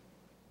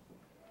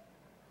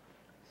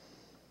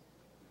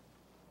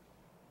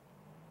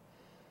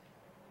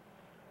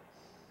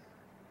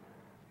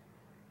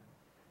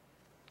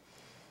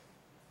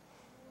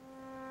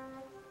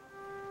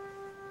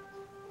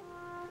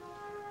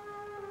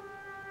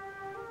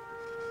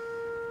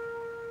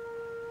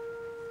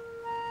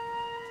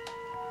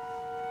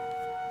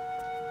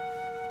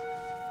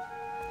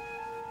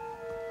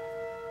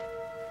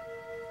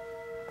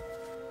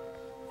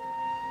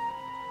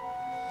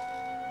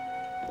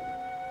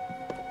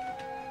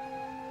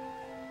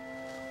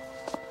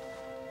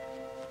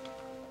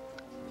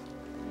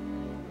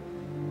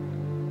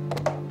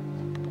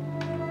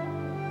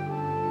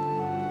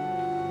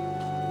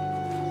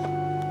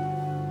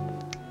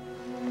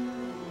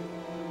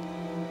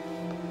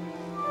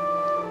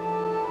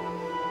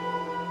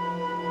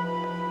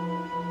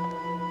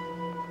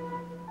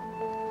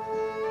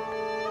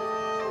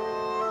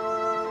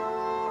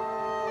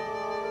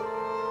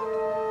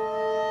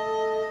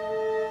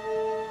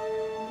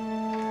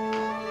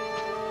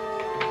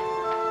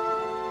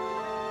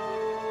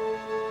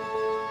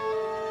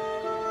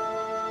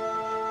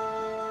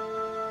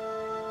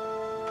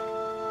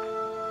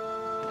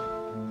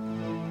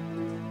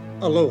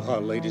 Aloha,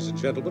 ladies and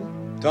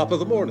gentlemen. Top of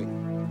the morning.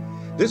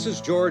 This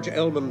is George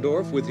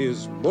Elmendorf with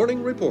his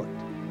Morning Report,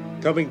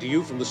 coming to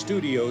you from the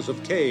studios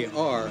of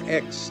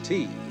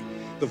KRXT,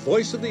 the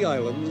voice of the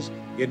islands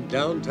in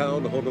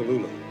downtown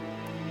Honolulu.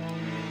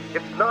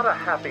 It's not a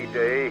happy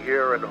day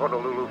here in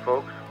Honolulu,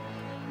 folks.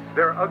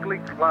 There are ugly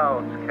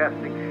clouds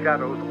casting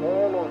shadows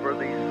all over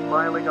these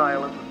smiling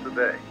islands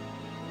today.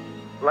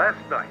 Last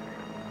night,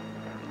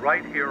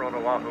 right here on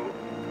Oahu,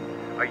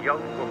 a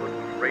young woman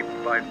was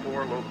raped by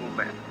 4 local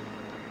men.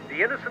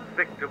 The innocent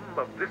victim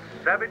of this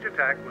savage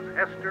attack was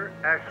Esther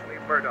Ashley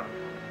Murdoch.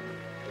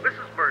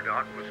 Mrs.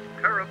 Murdoch was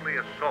terribly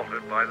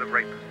assaulted by the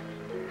rapists.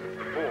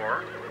 The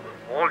 4,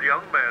 all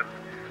young men,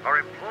 are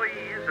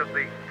employees of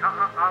the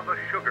Ka'ava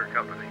Sugar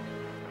Company.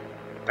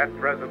 At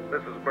present,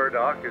 Mrs.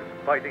 Murdoch is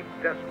fighting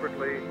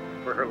desperately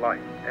for her life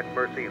at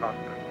Mercy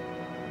Hospital.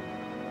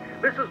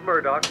 Mrs.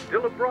 Murdoch,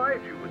 still a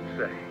bride, you would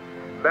say,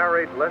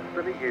 married less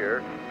than a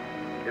year,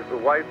 is the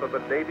wife of a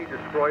Navy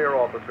destroyer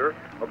officer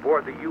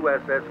aboard the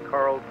USS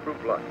Carl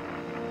Trueblood,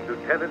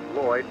 Lieutenant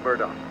Lloyd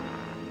Murdoch.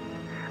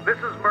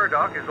 Mrs.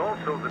 Murdoch is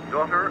also the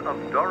daughter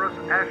of Doris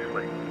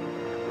Ashley,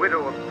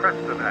 widow of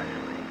Preston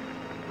Ashley,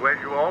 who, as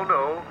you all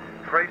know,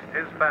 traced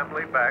his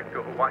family back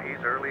to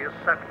Hawaii's earliest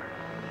settlers.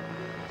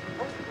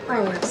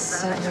 Oh,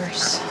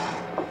 settlers.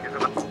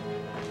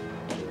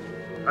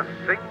 A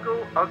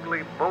single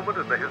ugly moment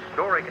in the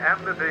historic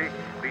amnesty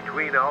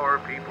between our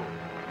people.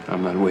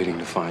 I'm not waiting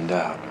to find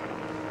out.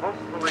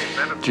 Hopefully,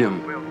 Venezuela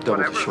Jim, will, double the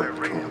whatever short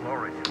their racial patrol.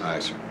 origin, Aye,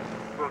 sir.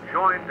 will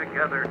join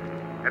together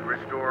and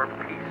restore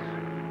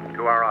peace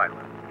to our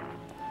island.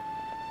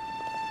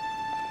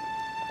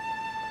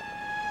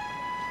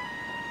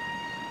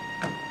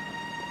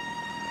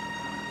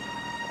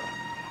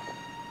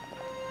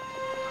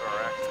 Car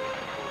accident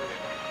fully in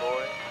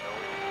Troy, no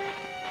injuries.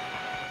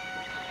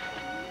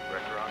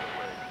 Wrecker on the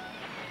way.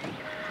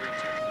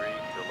 323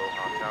 to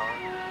Aloha Tower.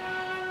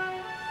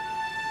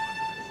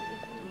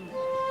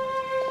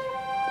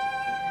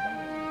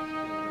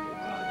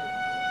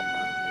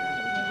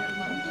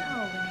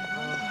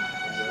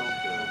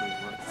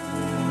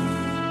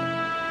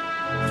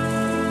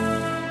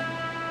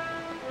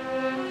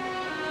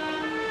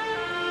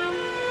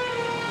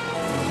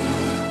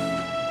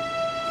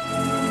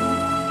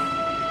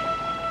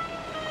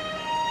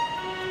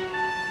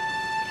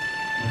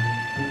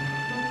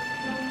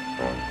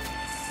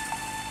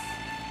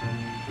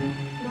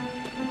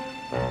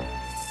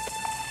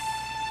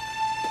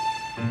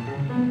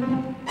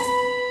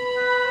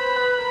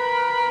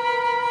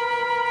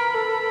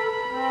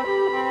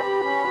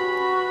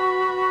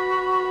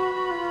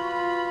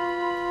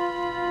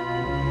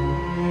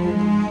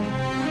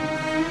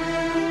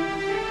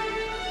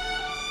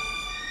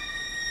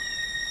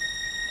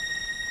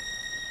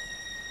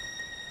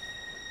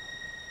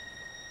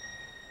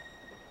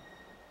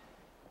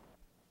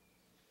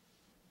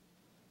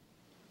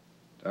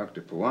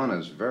 Dr.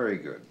 Puana's very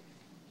good.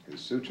 His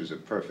sutures are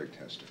perfect,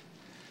 Hester.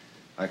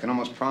 I can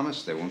almost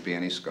promise there won't be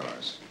any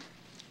scars.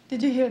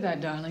 Did you hear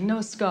that, darling?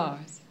 No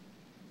scars.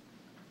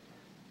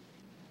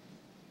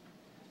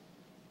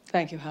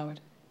 Thank you, Howard.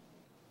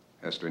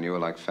 Hester and you are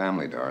like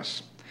family,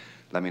 Doris.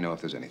 Let me know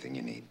if there's anything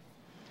you need.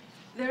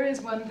 There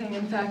is one thing,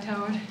 in fact,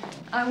 Howard.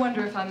 I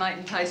wonder if I might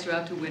entice you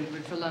out to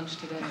Windward for lunch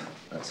today.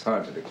 That's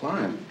hard to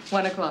decline.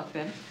 1 o'clock,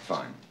 then.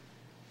 Fine.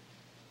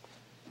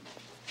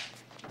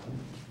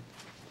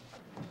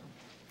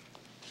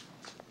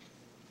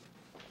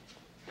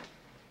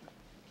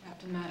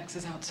 Captain Maddox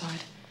is outside.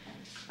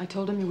 I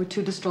told him you were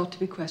too distraught to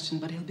be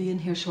questioned, but he'll be in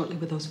here shortly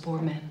with those 4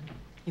 men.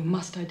 You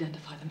must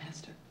identify them,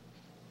 Hester.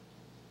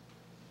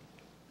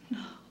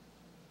 No.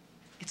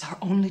 It's our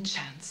only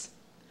chance.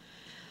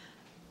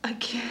 I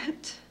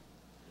can't.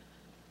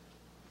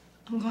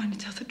 I'm going to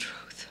tell the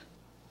truth.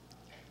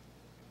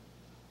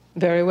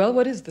 Very well.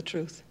 What is the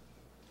truth?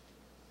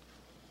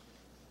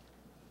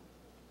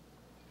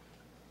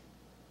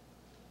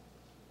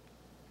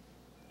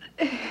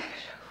 It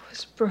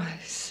was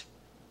Bryce.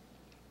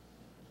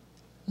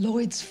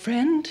 Lloyd's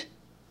friend?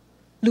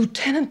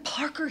 Lieutenant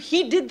Parker?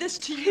 He did this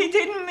to you? He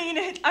didn't mean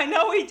it. I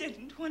know he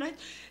didn't. When I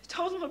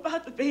told him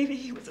about the baby,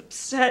 he was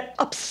upset.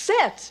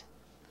 Upset?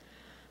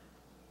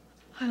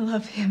 I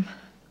love him.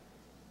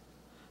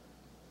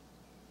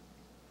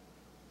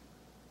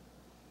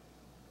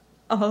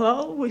 I'll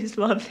always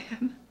love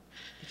him.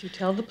 If you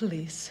tell the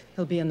police,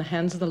 he'll be in the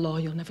hands of the law.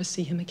 You'll never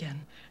see him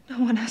again. No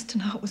one has to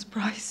know it was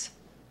Bryce.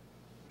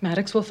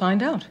 Maddox will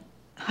find out.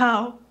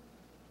 How?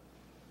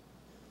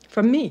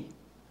 From me.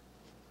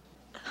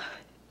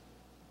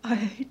 I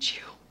hate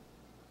you.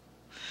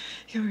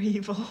 You're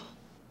evil.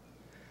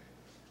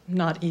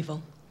 Not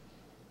evil.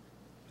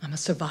 I'm a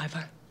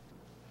survivor.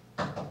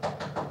 Come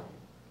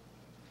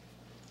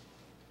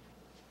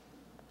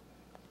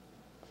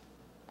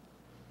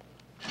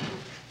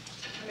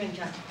in,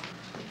 Captain.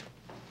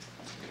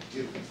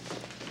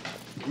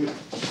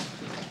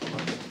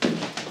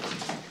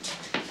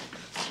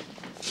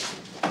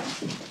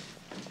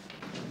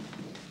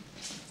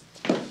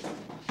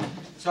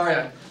 Sorry,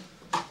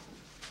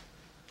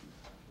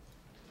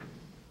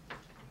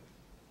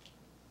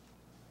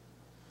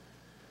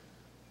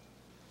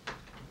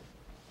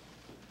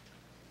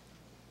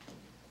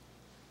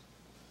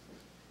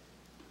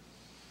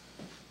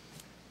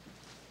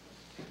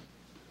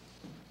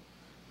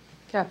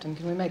 Captain,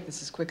 can we make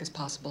this as quick as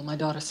possible? My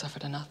daughter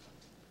suffered enough.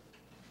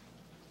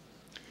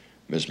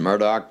 Miss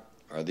Murdoch,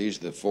 are these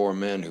the 4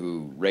 men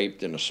who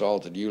raped and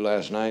assaulted you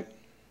last night?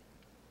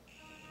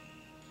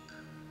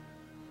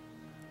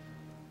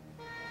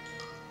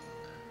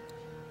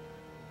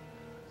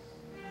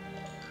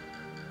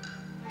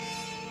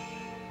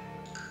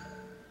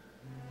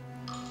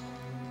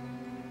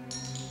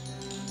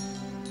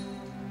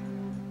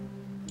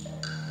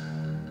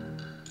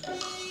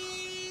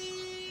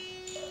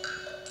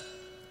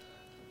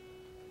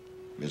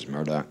 Miss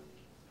Murdoch?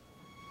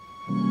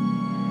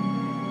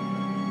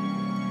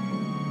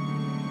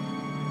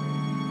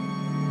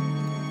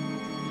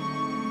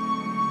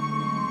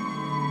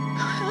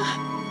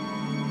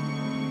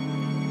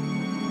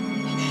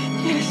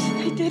 Yes,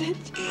 I did it.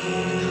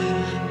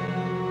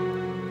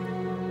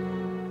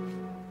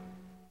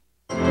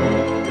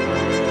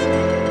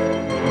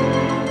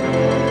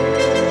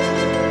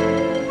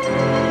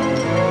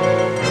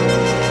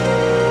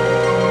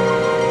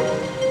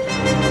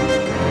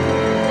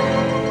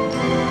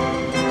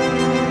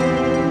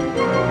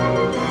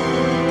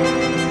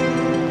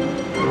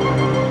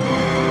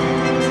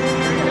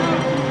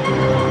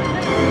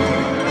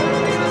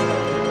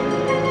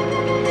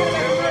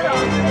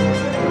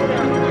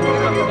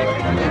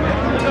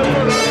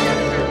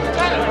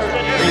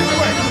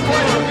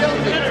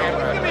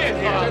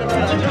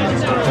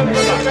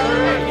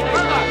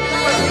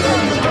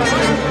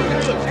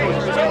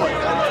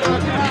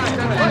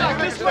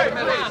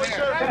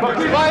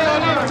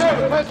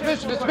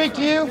 To speak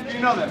to you? You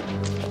know that.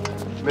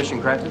 Mission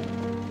granted.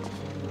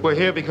 We're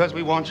here because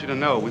we want you to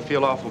know we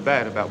feel awful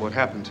bad about what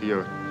happened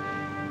to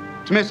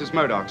Mrs.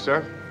 Murdoch,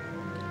 sir.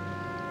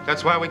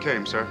 That's why we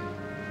came, sir.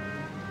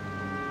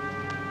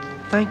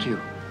 Thank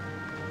you.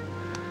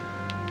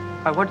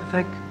 I want to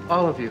thank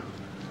all of you.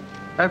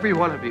 Every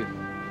one of you.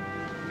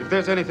 If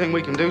there's anything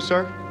we can do,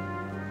 sir?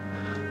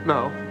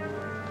 No.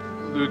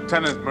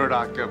 Lieutenant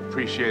Murdoch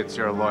appreciates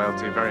your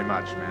loyalty very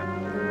much,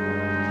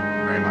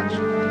 man. Very much.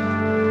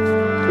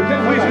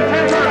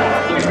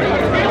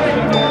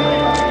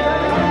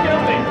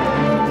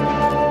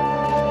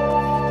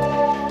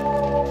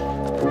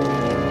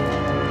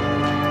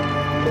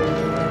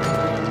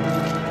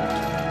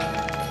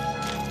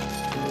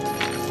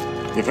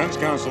 Defense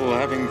counsel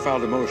having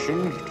filed a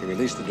motion to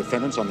release the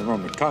defendants on their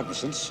own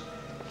recognizance,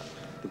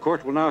 the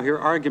court will now hear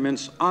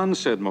arguments on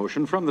said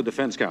motion from the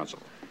defense counsel.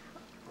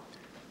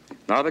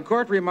 Now, the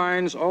court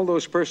reminds all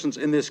those persons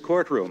in this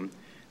courtroom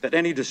that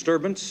any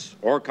disturbance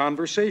or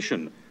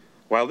conversation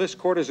while this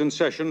court is in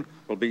session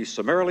will be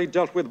summarily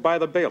dealt with by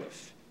the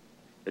bailiff,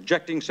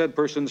 ejecting said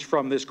persons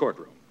from this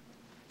courtroom.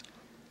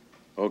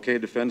 Okay,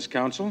 defense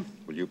counsel,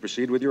 will you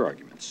proceed with your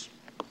arguments?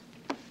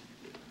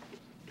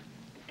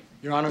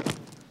 Your Honor.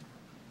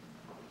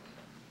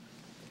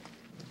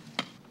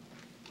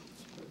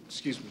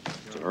 Excuse me.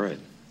 It's all right.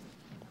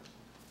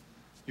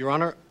 Your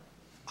Honor,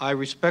 I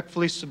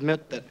respectfully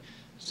submit that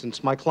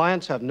since my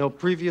clients have no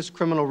previous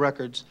criminal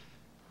records,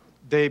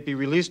 they be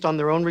released on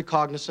their own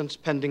recognizance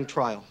pending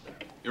trial.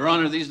 Your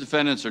Honor, these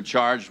defendants are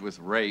charged with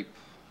rape.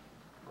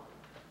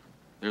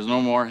 There's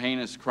no more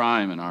heinous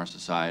crime in our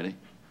society.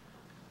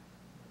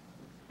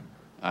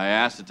 I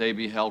ask that they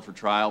be held for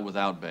trial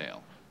without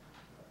bail.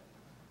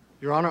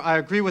 Your Honor, I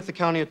agree with the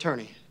county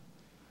attorney.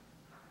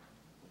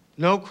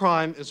 No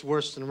crime is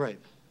worse than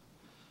rape.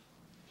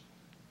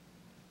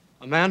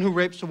 A man who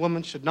rapes a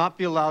woman should not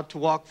be allowed to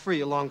walk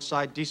free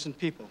alongside decent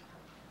people.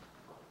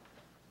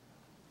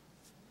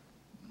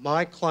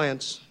 My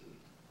clients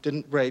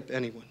didn't rape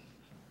anyone.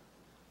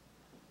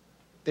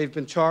 They've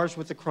been charged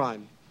with a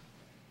crime.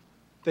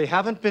 They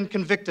haven't been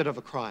convicted of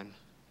a crime.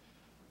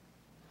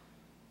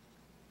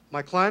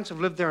 My clients have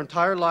lived their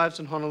entire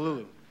lives in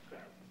Honolulu.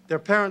 Their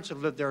parents have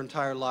lived their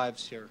entire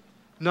lives here.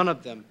 None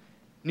of them,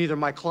 neither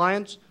my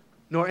clients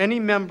nor any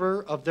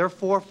member of their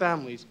 4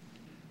 families,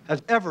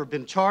 has ever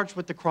been charged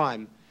with the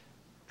crime,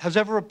 has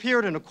ever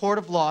appeared in a court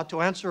of law to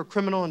answer a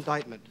criminal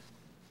indictment.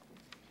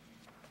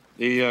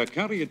 The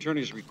county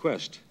attorney's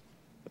request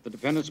that the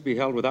defendants be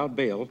held without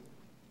bail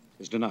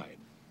is denied.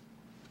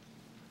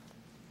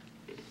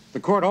 The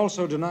court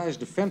also denies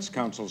defense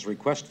counsel's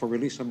request for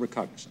release on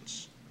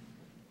recognizance.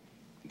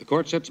 The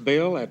court sets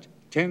bail at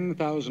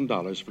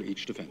 $10,000 for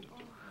each defendant.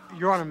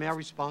 Your Honor, may I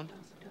respond?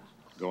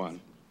 Go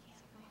on.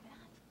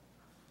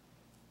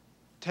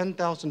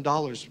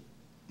 $10,000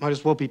 might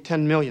as well be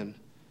 $10 million.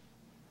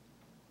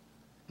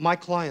 My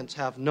clients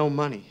have no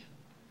money.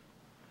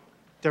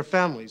 Their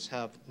families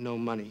have no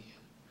money.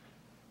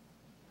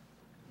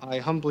 I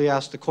humbly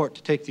ask the court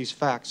to take these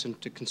facts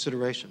into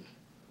consideration.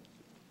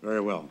 Very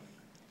well.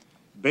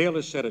 Bail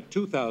is set at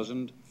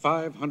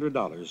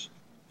 $2,500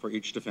 for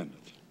each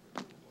defendant.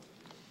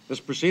 This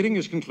proceeding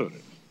is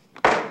concluded.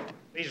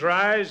 Please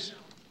rise.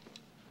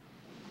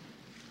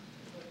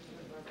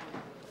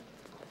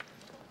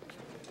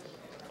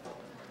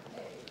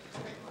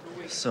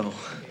 So,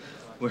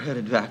 we're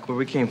headed back where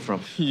we came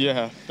from.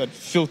 Yeah, that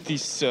filthy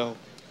cell.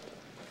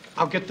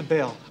 I'll get the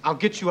bail. I'll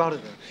get you out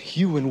of there.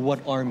 You and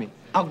what army?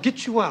 I'll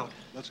get you out.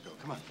 Let's go,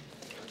 come on.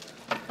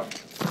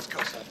 Let's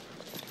go, son.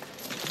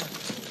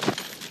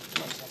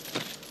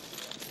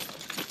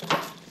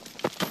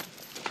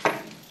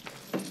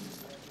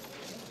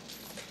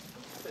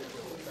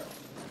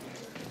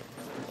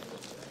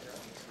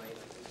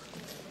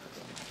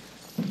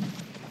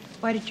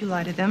 Why did you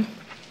lie to them?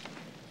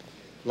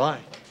 Lie?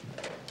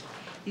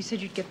 You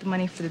said you'd get the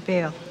money for the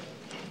bail.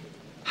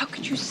 How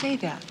could you say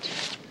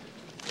that?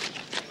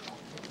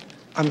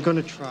 I'm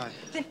gonna try.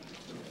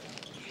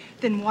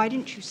 Then why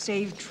didn't you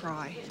save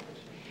Try?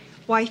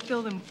 Why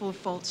fill them full of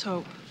false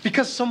hope?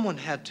 Because someone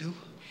had to.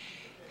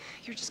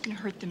 You're just gonna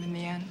hurt them in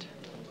the end.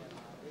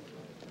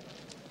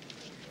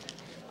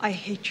 I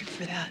hate you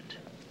for that.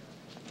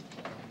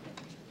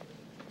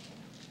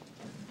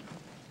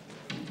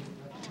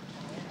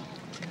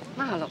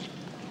 Mahalo.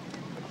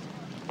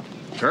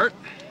 Kurt?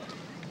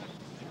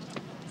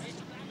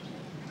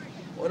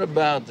 What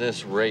about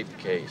this rape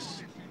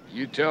case?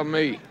 You tell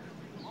me.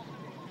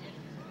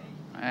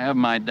 I have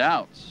my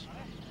doubts.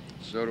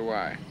 So do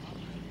I.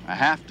 I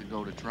have to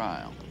go to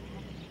trial.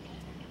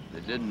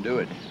 They didn't do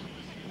it.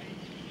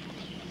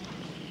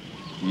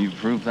 You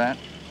prove that?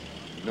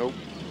 Nope.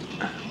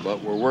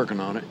 But we're working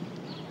on it.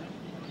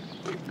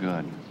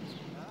 Good.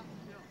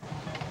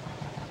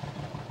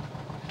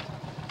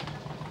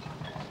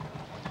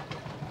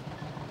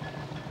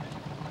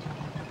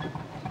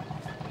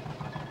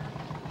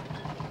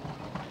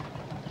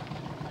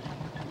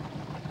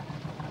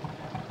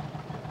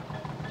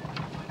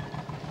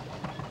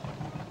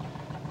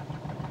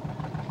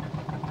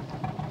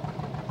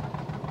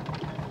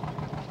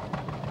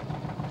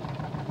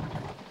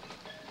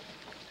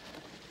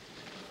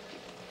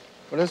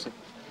 What is it?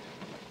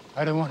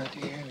 I don't want it to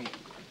hear me.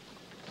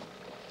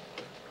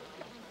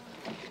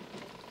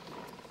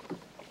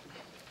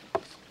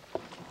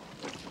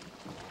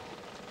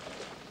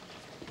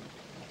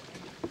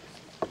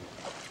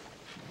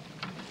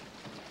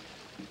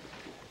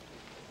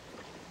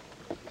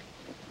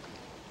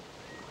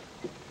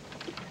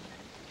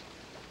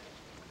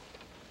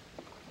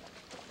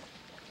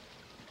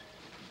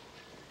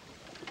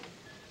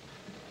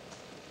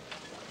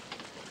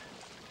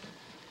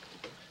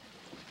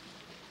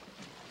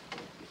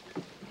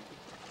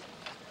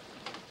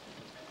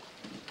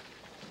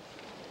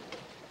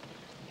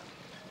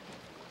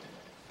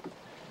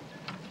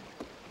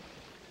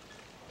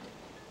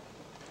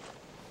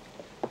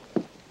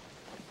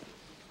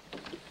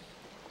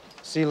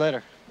 See you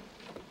later.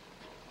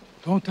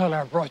 Don't tell her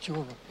I brought you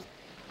over.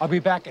 I'll be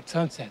back at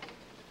sunset.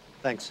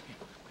 Thanks.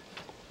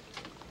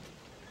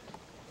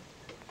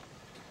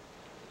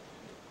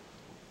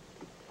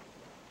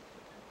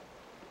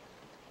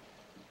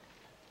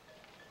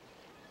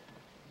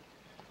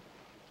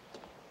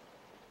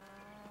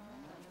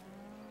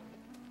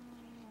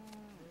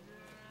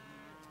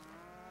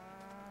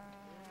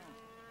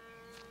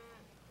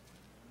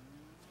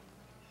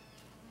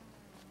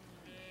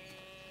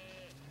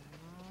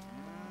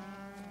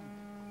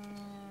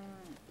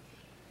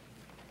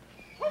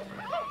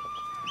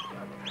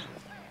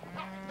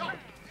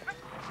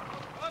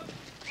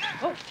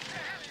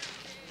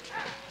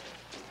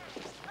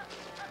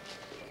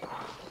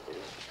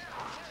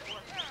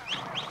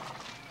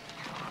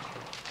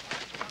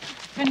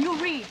 Can you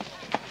read?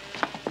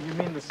 You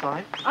mean the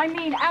sign? I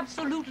mean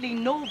absolutely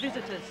no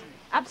visitors.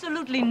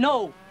 Absolutely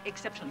no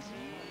exceptions.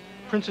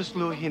 Princess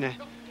Luahine.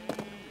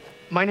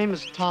 My name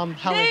is Tom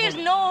Hallahan. There's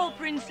no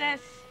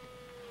princess.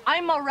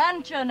 I'm a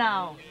rancher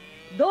now.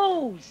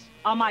 Those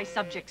are my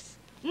subjects.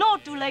 No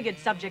two-legged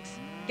subjects.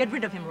 Get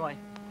rid of him, Roy.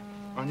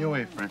 On your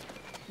way, friend.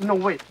 No,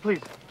 wait,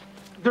 please.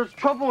 There's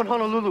trouble in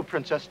Honolulu,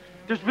 Princess.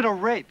 There's been a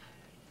rape.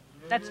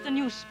 That's the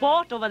new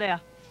sport over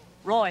there.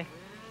 Roy.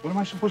 What am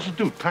I supposed to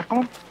do,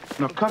 tackle him?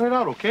 Now cut it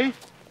out, okay?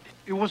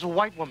 It was a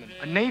white woman,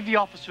 a Navy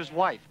officer's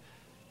wife.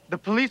 The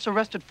police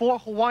arrested 4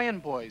 Hawaiian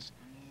boys.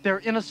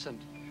 They're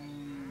innocent.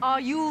 Are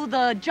you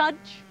the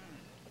judge?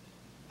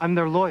 I'm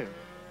their lawyer.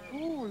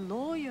 Oh,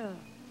 lawyer.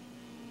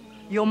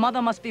 Your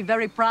mother must be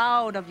very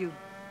proud of you.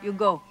 You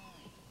go.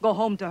 Go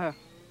home to her.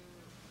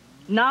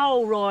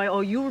 Now, Roy,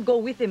 or you'll go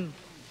with him.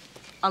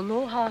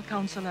 Aloha,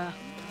 counselor.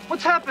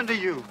 What's happened to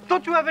you?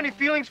 Don't you have any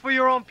feelings for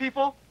your own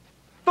people?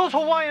 Those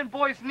Hawaiian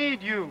boys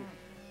need you.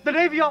 The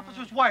Navy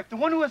officer's wife, the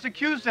one who has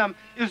accused them,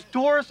 is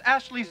Doris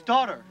Ashley's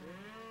daughter.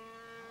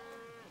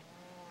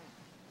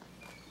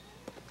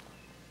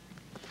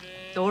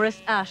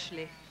 Doris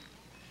Ashley.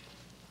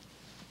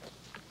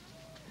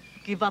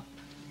 Give up.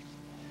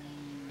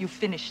 You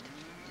finished.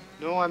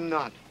 No, I'm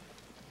not.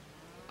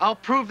 I'll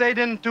prove they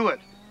didn't do it.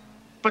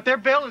 But their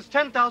bail is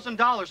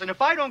 $10,000, and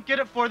if I don't get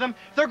it for them,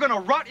 they're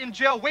gonna rot in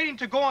jail waiting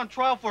to go on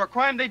trial for a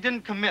crime they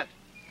didn't commit.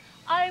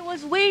 I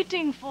was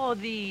waiting for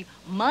the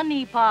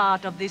money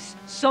part of this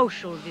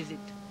social visit.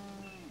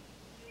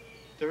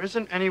 There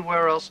isn't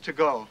anywhere else to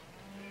go.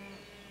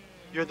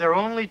 You're their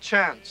only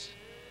chance.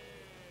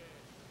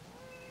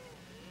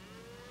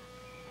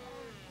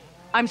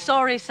 I'm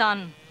sorry,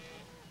 son.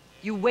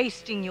 You're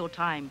wasting your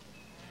time.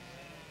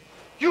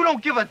 You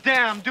don't give a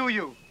damn, do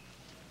you?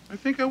 I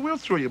think I will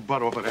throw your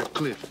butt over that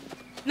cliff.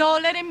 No,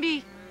 let him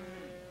be.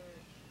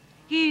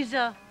 He's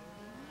a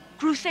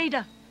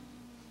crusader.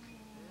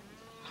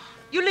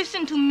 You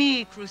listen to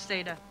me,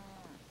 crusader.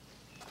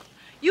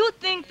 You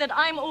think that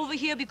I'm over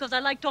here because I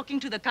like talking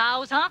to the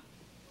cows, huh?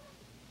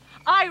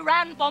 I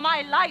ran for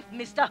my life,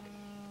 mister.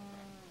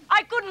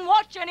 I couldn't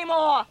watch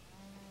anymore.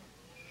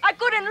 I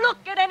couldn't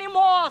look at any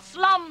more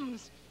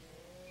slums.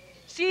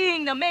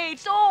 Seeing the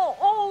maids so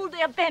old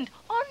they're bent,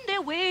 on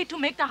their way to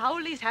make the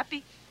Howleys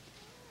happy.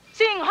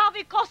 Seeing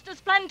Harvey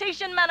Costa's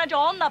plantation manager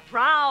on the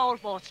prowl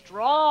for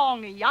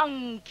strong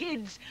young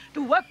kids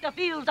to work the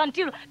fields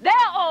until they're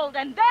old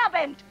and they're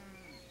bent.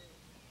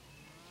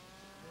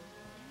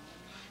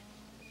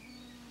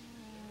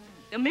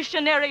 The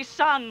missionary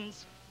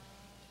sons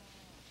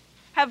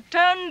have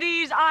turned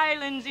these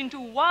islands into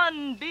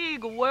one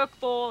big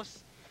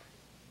workforce.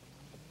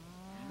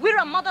 We're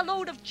a mother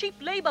lode of cheap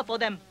labor for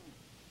them.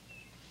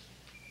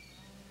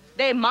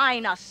 They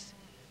mine us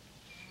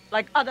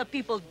like other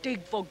people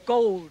dig for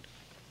gold.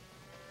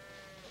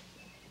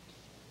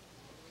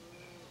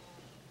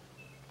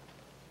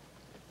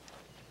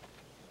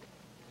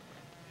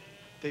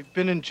 They've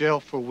been in jail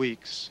for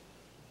weeks.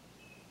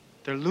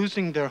 They're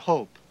losing their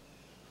hope.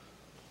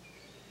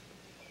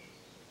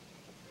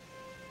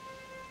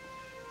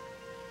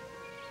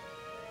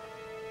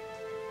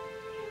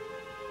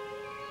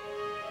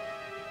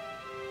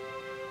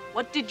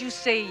 What did you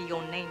say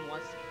your name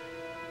was?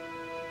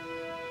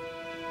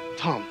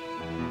 Tom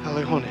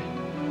Alejone.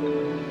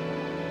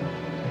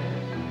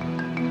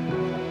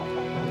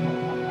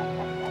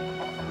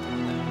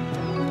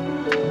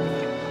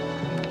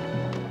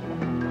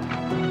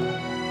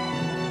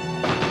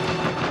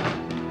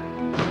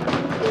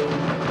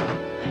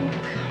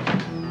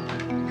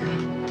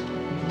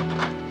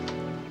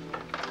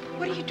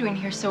 What are you doing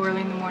here so early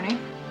in the morning?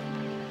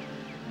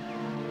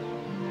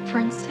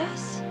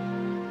 Princess?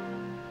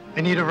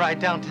 I need a ride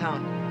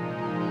downtown.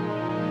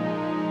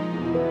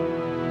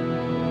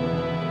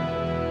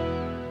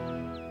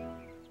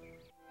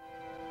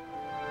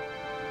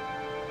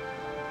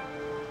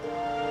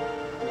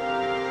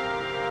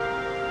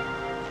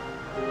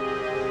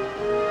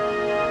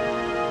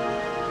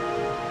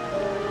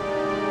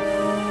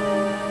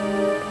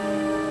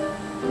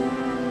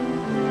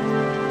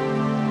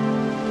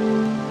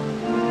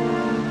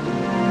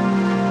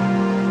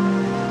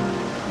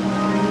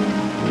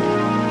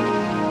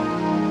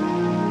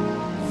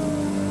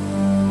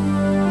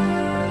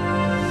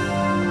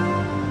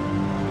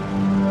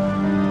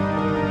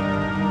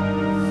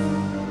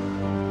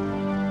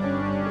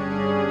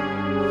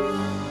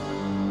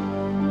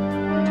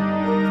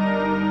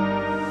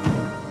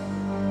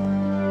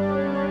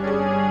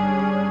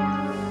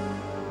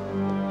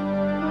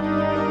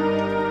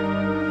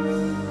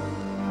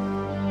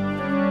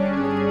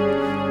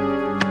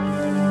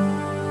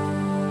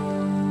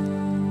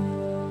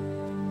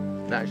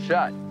 Nice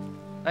shot.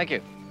 Thank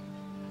you.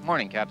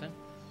 Morning, Captain.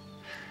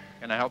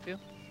 Can I help you?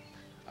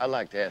 I'd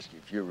like to ask you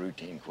a few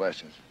routine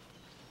questions.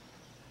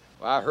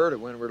 Well, I heard a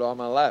windward all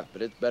my life,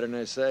 but it's better than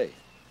they say.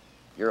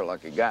 You're a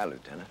lucky guy,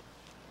 Lieutenant.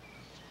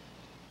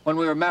 When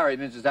we were married,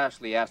 Mrs.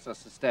 Ashley asked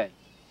us to stay.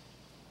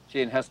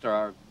 She and Hester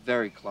are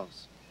very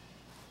close.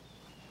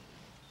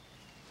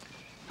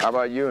 How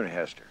about you and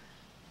Hester?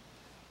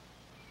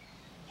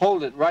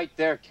 Hold it right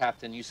there,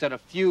 Captain. You said a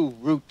few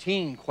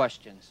routine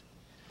questions.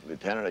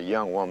 Lieutenant, a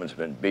young woman's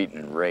been beaten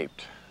and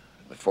raped.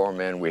 The 4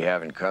 men we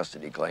have in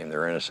custody claim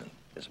they're innocent.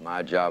 It's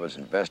my job as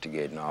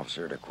investigating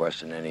officer to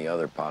question any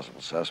other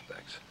possible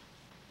suspects.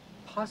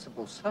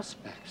 Possible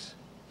suspects?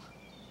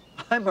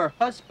 I'm her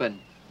husband.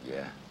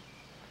 Yeah.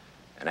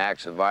 And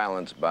acts of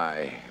violence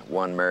by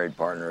one married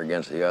partner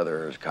against the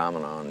other is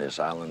common on this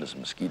island as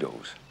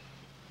mosquitoes.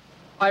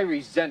 I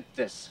resent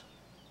this.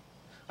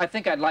 I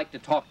think I'd like to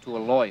talk to a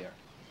lawyer.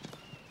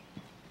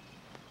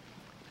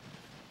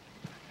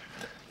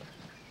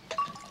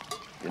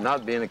 You're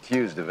not being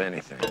accused of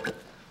anything.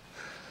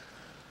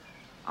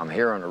 I'm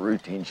here on a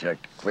routine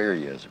check to clear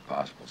you as a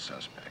possible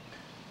suspect.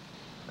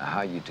 Now,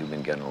 how you two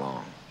been getting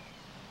along?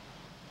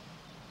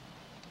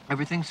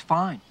 Everything's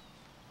fine.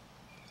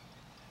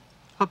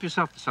 Help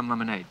yourself to some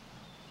lemonade.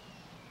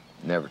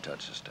 Never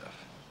touch the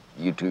stuff.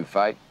 You two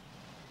fight?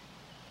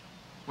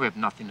 We have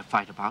nothing to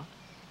fight about.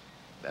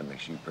 That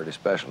makes you pretty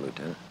special,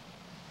 Lieutenant.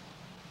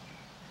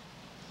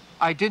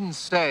 I didn't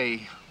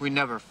say we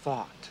never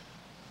fought.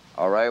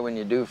 All right, when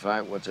you do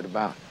fight, what's it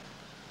about?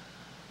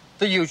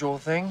 The usual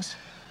things.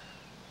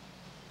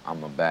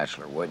 I'm a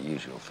bachelor. What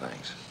usual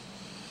things?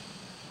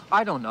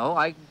 I don't know.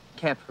 I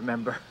can't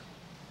remember.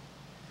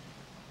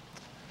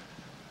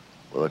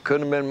 Well, it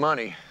couldn't have been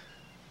money.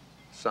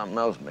 Something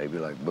else, maybe,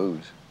 like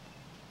booze.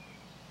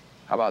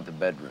 How about the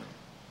bedroom?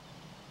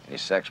 Any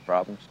sex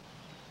problems?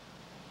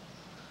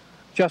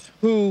 Just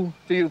who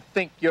do you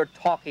think you're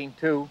talking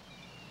to?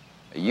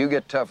 You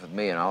get tough with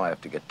me, and I'll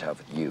have to get tough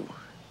with you.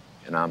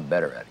 And I'm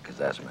better at it, because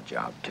that's my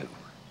job, too.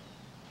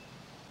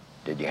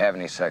 Did you have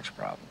any sex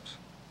problems?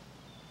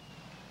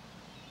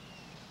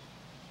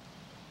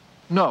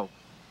 No.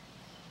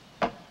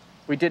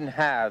 We didn't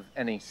have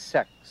any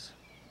sex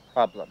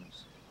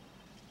problems.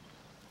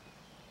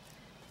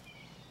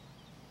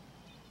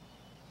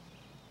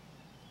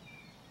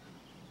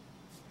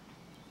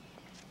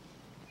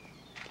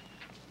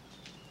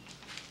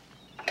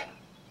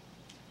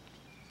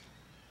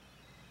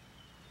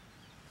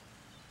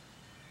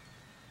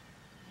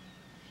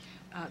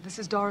 This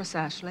is Doris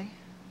Ashley,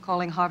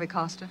 calling Harvey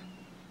Costa.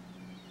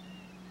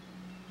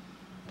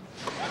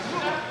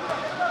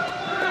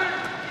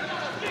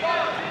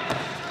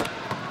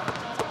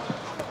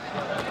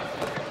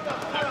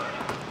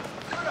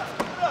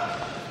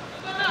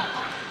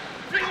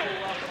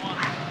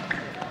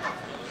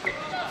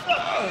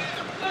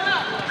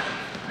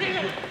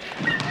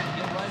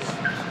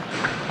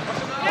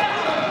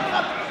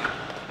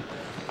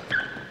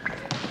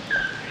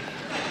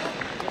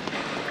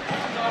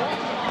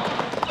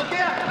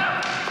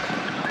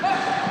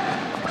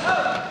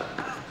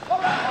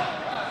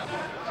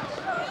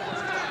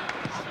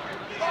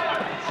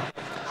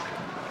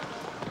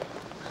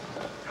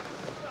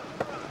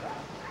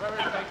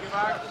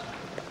 Come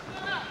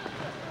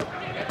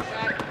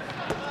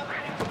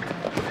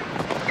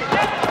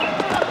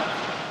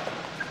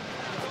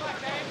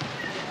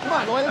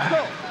on, Lloyd, let's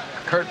go.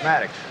 Kurt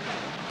Maddox.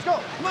 Let's go.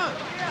 Come on.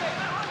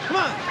 Come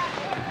on.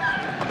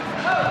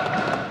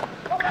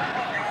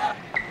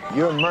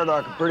 You and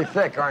Murdoch are pretty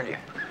thick, aren't you?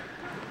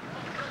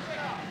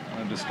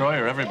 A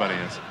destroyer, everybody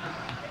is.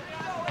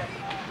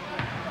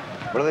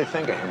 What do they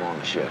think of him on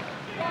the ship?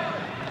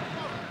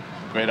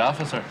 Great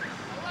officer.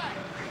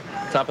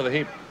 Top of the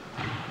heap.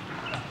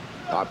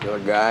 Popular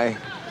guy.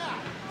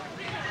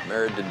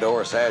 Married to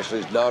Doris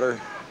Ashley's daughter.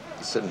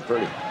 He's sitting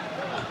pretty.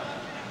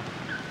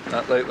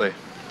 Not lately.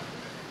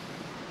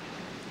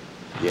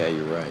 Yeah,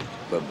 you're right.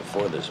 But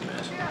before this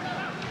mess.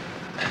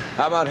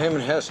 How about him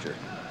and Hester?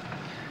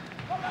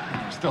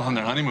 They're still on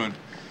their honeymoon.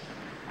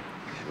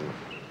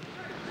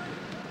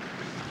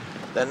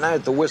 That night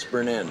at the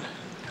Whispering Inn,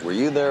 were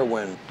you there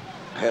when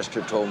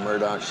Hester told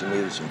Murdoch she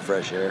needed some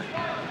fresh air?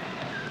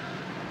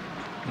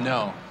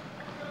 No.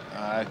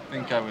 I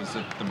think I was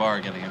at the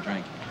bar getting a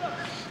drink.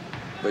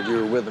 But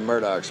you were with the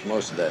Murdochs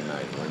most of that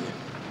night, weren't you?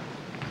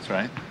 That's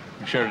right.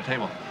 We shared a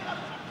table.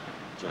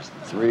 Just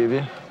the three of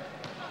you?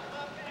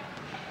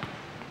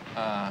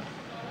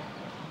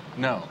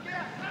 No.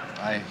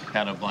 I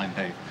had a blind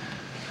date.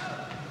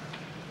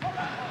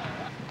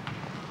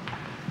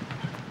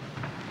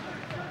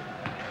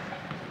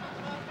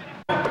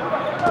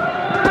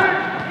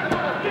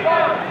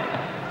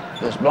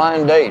 This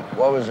blind date,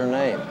 what was her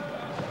name?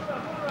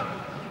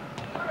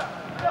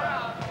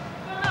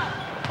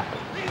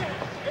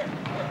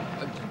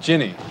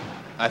 Ginny.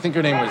 I think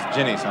her name was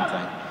Ginny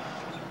something.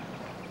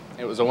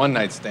 It was a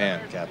one-night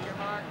stand, Captain.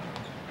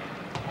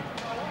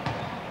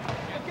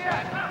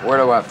 Where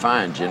do I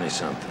find Ginny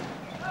something?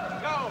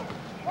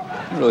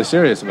 You're really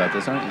serious about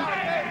this, aren't you?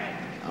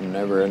 I'm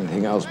never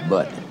anything else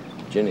but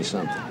Ginny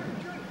something.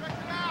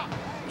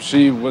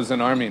 She was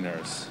an Army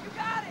nurse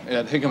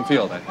at Hickam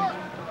Field, I think.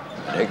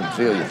 At Hickam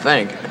Field, you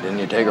think? Didn't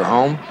you take her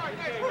home?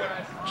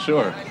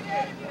 Sure.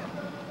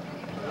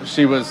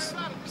 She was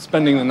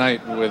spending the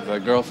night with a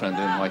girlfriend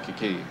in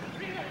Waikiki.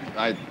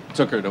 I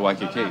took her to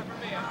Waikiki.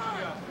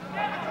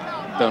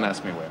 Don't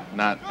ask me where.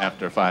 Not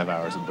after 5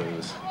 hours of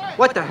booze.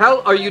 What the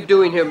hell are you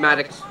doing here,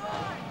 Maddox?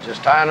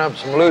 Just tying up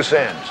some loose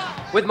ends.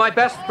 With my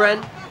best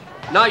friend?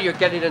 Now you're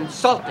getting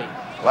insulting.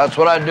 Well, that's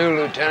what I do,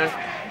 Lieutenant.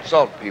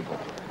 Insult people.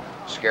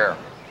 Scare them.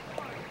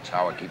 It's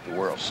how I keep the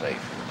world safe.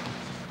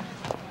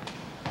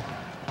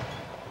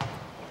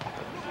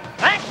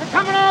 Thanks for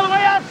coming all the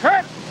way out,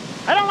 Kurt.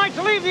 I don't like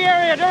to leave the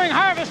area during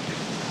harvest.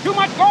 Too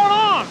much going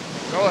on.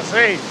 Go and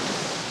see.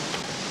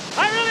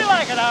 I really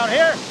like it out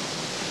here.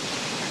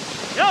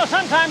 You know,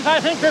 sometimes I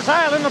think this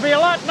island would be a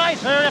lot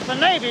nicer if the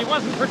Navy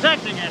wasn't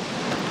protecting it.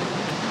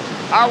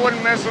 I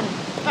wouldn't miss them.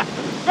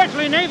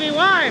 Especially Navy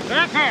wives,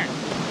 huh, Kurt?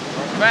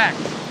 Back.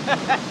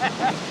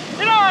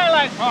 You know, I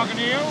like talking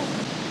to you.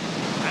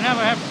 I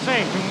never have to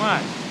say too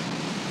much.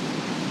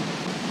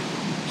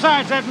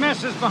 Besides, that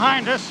mess is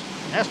behind us.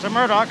 Hester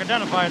Murdoch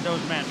identified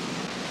those men.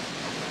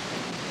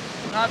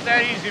 Not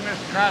that easy,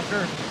 Mr.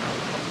 Crosser.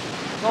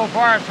 So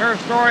far, it's her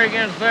story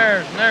against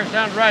theirs, and theirs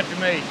sounds right to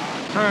me.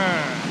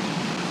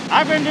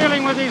 I've been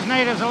dealing with these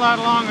natives a lot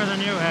longer than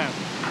you have.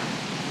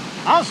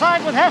 I'll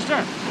side with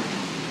Hester.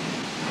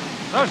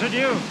 So should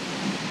you.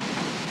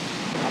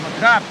 I'm a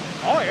cop.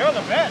 Oh, you're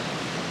the best.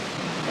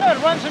 Yeah,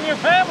 it runs in your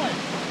family.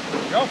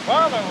 Your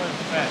father was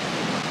the best.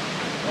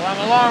 Well,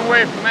 I'm a long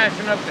way from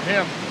matching up to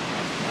him.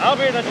 I'll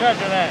be the judge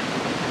of that.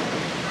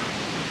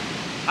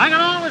 I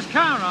can always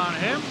count on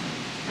him.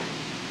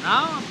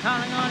 Now I'm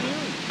counting on you.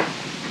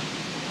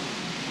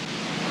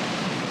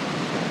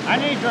 I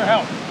need your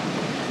help.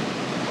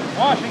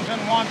 Washington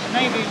wants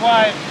Navy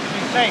wives to be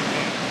safe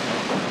here.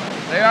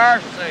 They are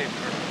safe.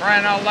 For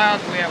crying out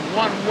loud, we have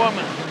one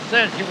woman who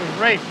says she was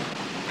raped.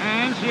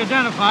 And she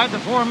identified the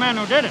 4 men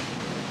who did it.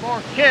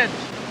 4 kids.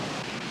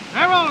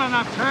 They're old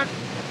enough, Kurt.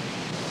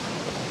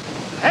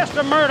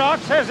 Hester Murdoch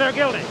says they're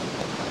guilty.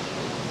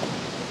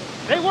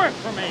 They work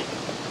for me.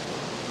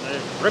 The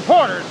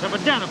reporters have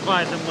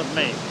identified them with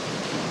me.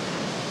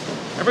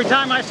 Every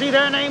time I see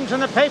their names in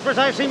the papers,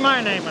 I see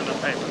my name in the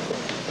paper.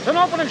 It's an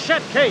open and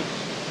shut case.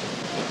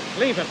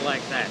 Leave it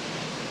like that.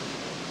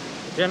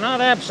 If you're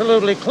not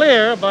absolutely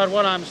clear about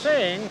what I'm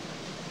saying,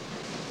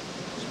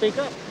 speak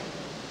up.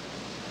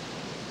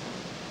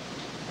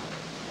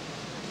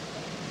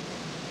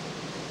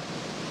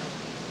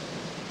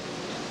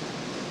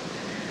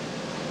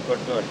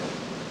 Good.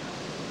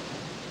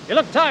 You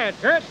look tired,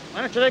 Kurt.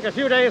 Why don't you take a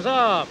few days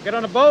off, get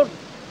on a boat,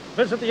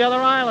 visit the other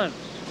islands.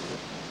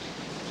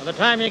 By the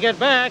time you get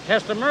back,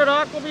 Hester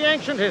Murdoch will be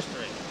ancient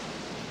history.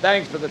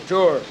 Thanks for the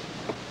tour.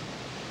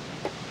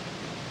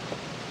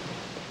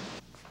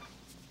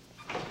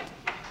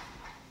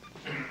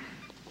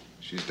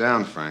 She's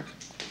down, Frank.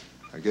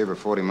 I gave her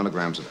 40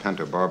 milligrams of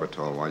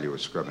pentobarbital while you were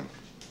scrubbing.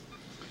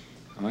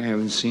 I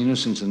haven't seen her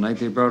since the night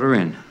they brought her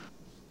in.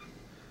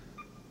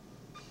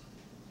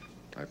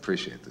 I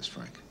appreciate this,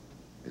 Frank.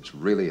 It's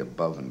really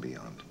above and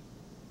beyond.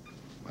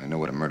 I know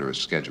what a murderer's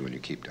schedule you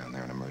keep down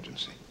there in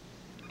emergency.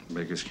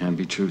 Beggars can't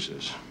be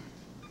choosers.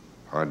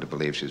 Hard to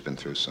believe she's been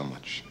through so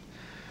much.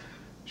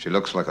 She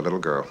looks like a little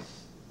girl.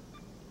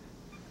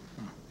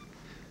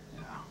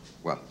 Yeah.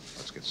 Well,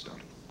 let's get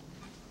started.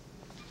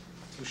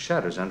 Two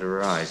shadows under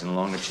her eyes and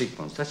along the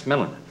cheekbones. That's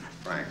melanin.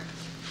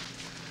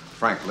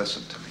 Frank,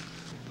 listen to me.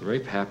 The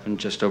rape happened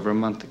just over a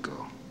month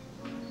ago.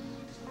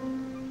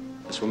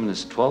 This woman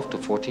is 12 to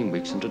 14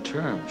 weeks into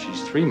term.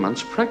 She's 3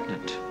 months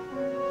pregnant.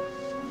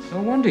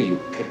 No wonder you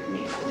picked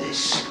me for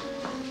this.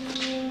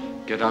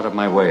 Get out of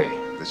my way.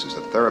 This is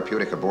a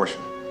therapeutic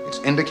abortion. It's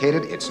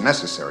indicated, it's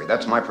necessary.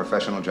 That's my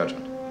professional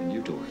judgment. Then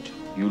you do it.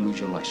 You lose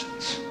your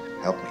license.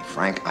 Help me,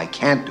 Frank. I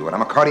can't do it.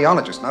 I'm a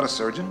cardiologist, not a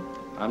surgeon.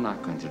 I'm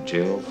not going to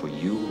jail for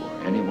you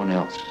or anyone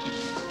else.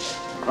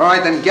 All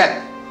right, then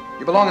get.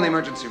 You belong in the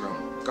emergency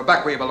room. Go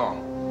back where you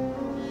belong.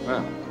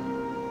 Well,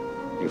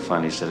 you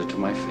finally said it to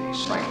my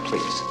face. Frank,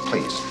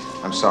 please.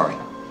 I'm sorry.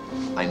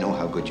 I know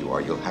how good you are.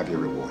 You'll have your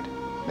reward.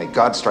 May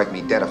God strike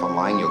me dead if I'm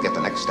lying. You'll get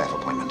the next staff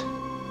appointment.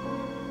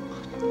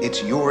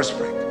 It's yours,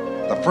 Frank.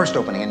 The first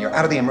opening, and you're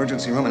out of the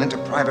emergency room and into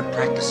private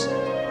practice.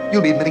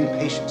 You'll be admitting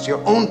patients,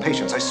 your own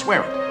patients, I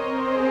swear it.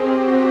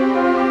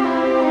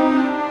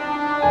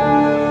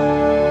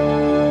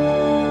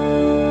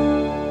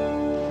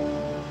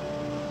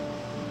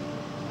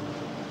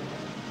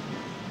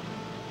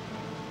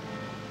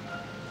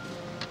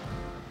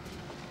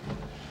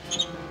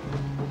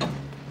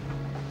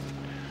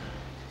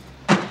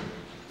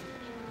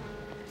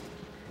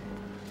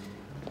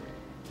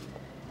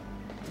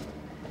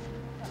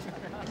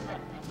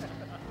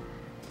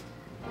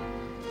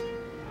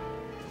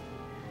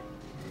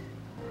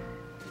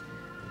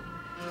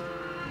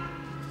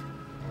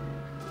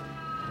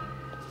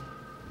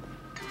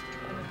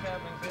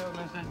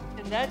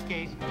 In that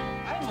case,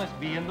 I must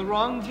be in the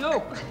wrong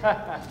joke.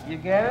 You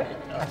get it?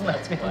 I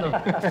must be in the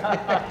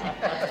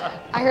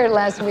I heard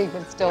last week,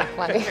 but still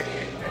funny.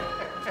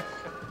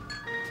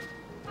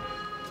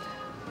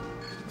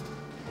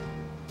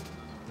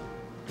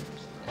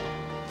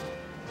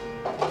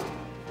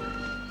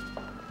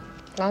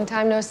 Long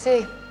time no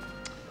see.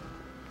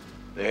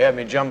 They had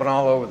me jumping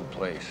all over the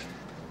place.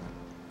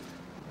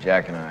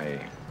 Jack and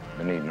I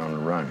been eating on the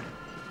run.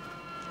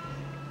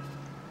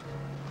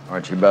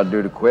 Aren't you about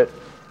due to quit?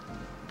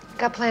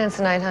 Got plans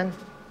tonight, hon.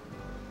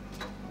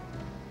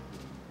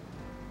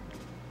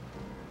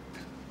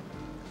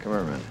 Come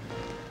here, man.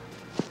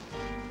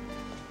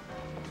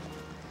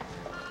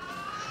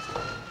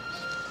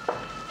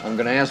 I'm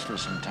gonna ask for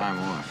some time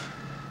off.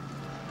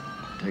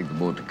 Take the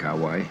boat to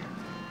Kauai.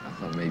 I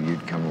thought maybe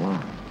you'd come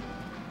along.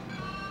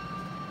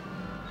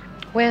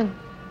 When?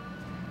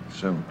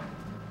 Soon.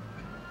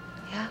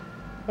 Yeah?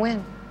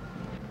 When?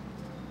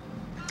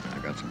 I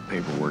got some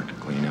paperwork to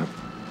clean up.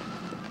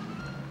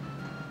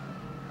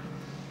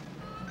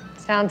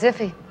 Sounds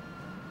iffy.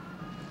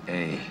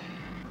 Hey,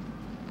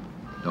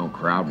 don't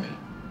crowd me.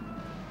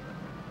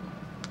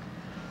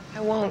 I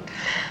won't.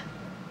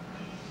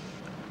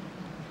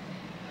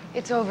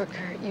 It's over,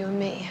 Kurt, you and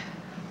me.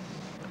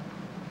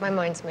 My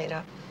mind's made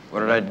up. What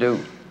did I do?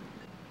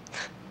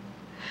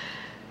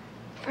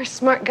 For a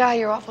smart guy,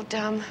 you're awful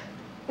dumb.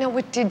 Now,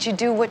 what did you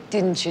do? What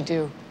didn't you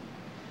do?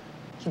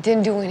 You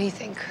didn't do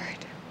anything,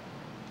 Kurt.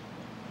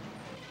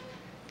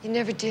 You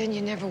never did, and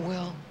you never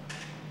will.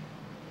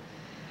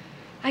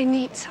 I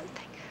need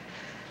something.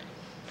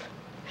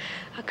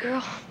 A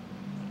girl,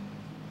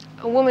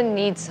 a woman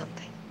needs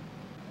something.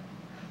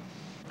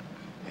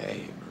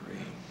 Hey,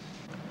 Marie.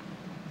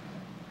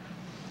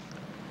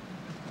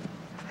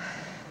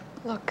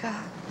 Look,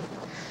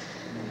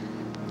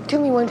 do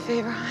me one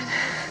favor, hon.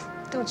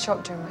 Don't show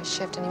up during my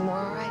shift anymore,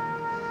 all right?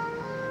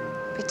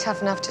 Be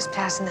tough enough just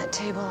passing that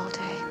table all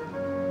day.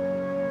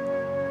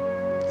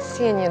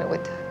 Seeing you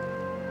would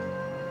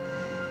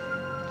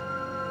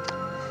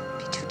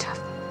be too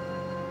tough.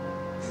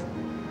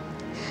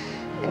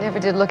 I never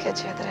did look at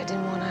you that I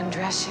didn't want to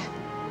undress you.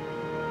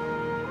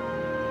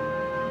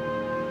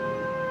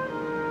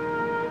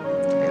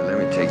 Hey, let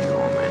me take you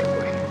home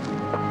anyway.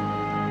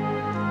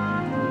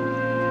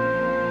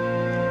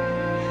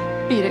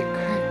 Beat it,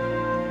 Kurt.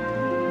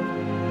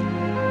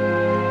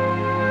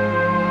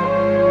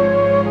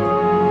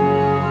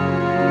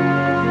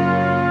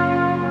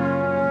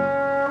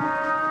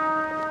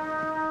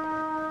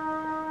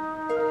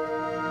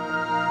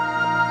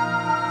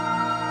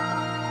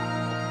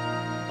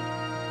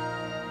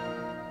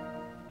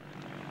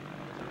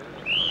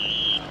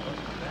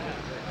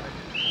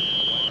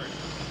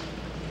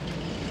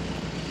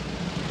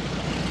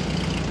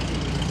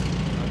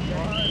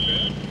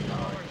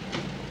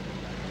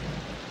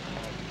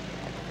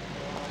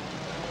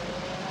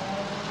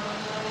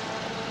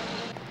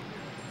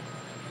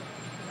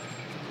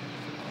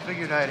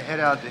 Figured I'd head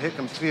out to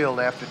Hickam Field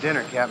after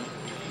dinner, Captain.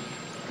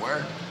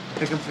 Where?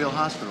 Hickam Field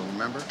Hospital,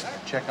 remember?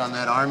 Check on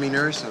that Army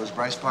nurse that was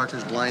Bryce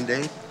Parker's blind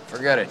date.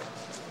 Forget it.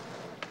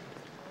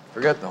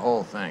 Forget the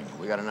whole thing.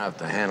 We got enough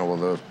to handle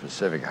with those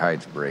Pacific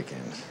Heights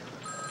break-ins.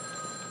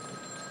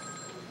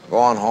 Go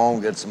on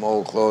home, get some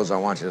old clothes. I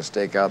want you to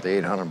stake out the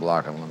 800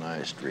 block on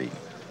Lanai Street.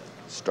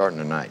 Starting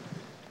tonight.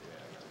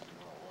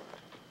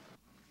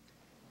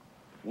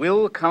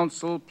 Will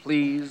counsel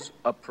please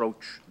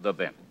approach the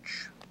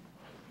bench?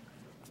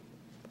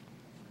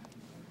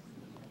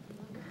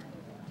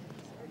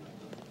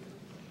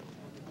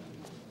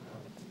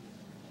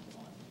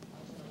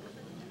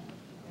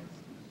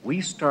 We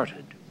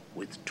started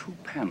with 2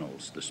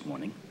 panels this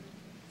morning,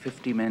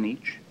 50 men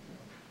each.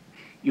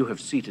 You have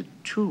seated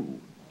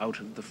 2 out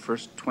of the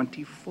first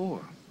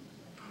 24.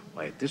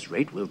 Why, at this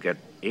rate, we'll get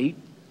 8,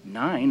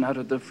 9 out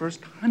of the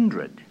first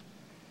 100.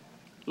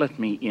 Let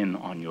me in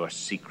on your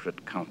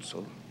secret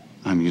counsel.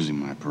 I'm using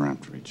my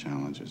peremptory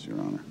challenges, Your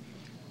Honor.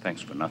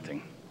 Thanks for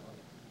nothing.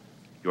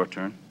 Your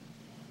turn?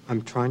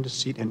 I'm trying to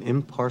seat an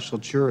impartial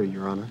jury,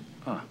 Your Honor.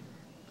 Ah,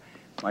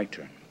 my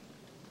turn.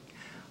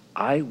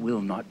 I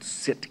will not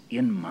sit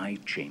in my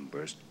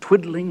chambers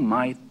twiddling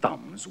my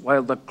thumbs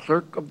while the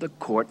clerk of the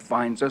court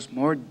finds us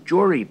more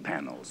jury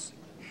panels.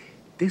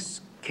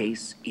 This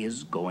case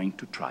is going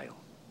to trial.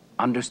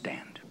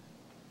 Understand?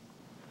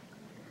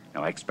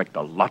 Now, I expect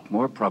a lot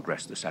more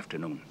progress this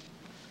afternoon.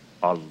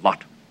 A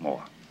lot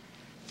more.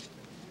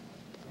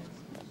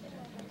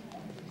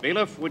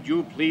 Bailiff, would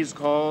you please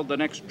call the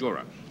next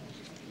juror?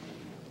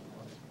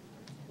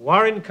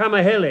 Warren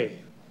Kamahele.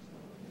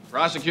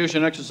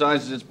 Prosecution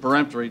exercises its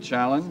peremptory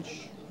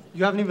challenge.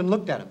 You haven't even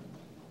looked at him.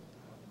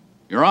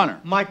 Your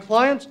Honor. My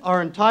clients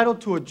are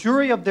entitled to a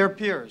jury of their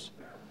peers.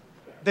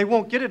 They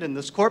won't get it in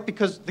this court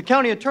because the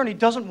county attorney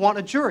doesn't want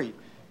a jury.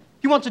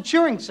 He wants a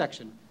cheering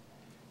section.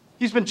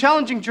 He's been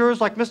challenging jurors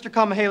like Mr.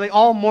 Kamahele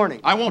all morning.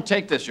 I won't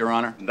take this, Your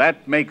Honor.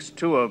 That makes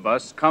 2 of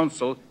us.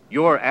 Counsel,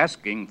 you're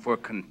asking for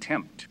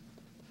contempt.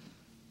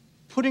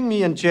 Putting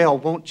me in jail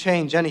won't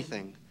change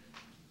anything.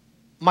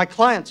 My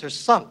clients are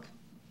sunk.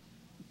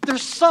 They're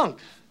sunk.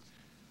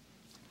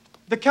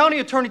 The county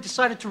attorney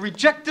decided to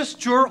reject this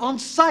juror on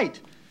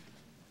sight.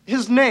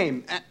 His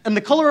name and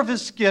the color of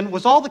his skin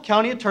was all the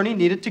county attorney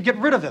needed to get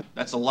rid of him.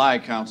 That's a lie,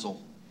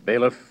 counsel.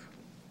 Bailiff.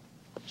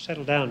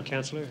 Settle down,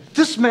 Counselor.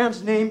 This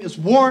man's name is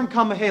Warren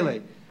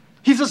Kamahele.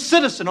 He's a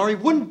citizen, or he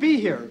wouldn't be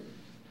here.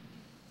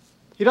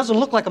 He doesn't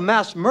look like a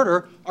mass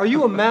murderer. Are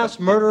you a mass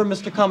murderer,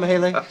 Mr.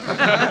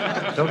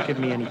 Kamahele? Don't give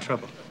me any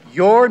trouble.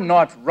 You're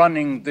not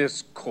running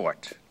this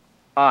court.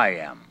 I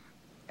am.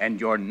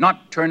 And you're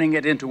not turning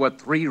it into a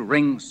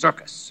 3-ring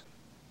circus.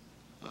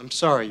 I'm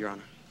sorry, Your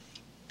Honor.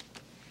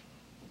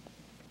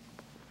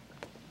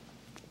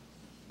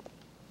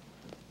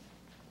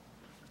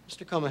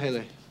 Mr.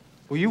 Kamahele,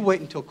 will you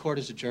wait until court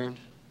is adjourned?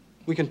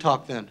 We can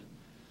talk then.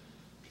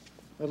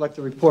 I'd like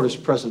the reporters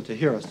present to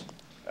hear us.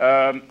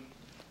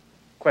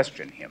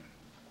 Question him.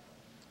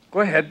 Go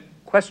ahead,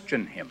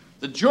 question him.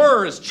 The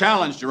juror is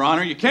challenged, Your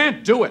Honor. You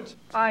can't do it.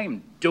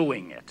 I'm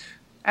doing it.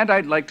 And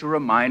I'd like to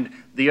remind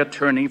the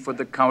attorney for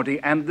the county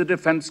and the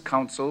defense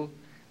counsel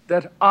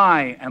that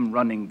I am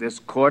running this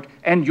court,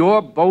 and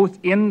you're both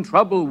in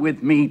trouble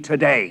with me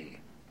today.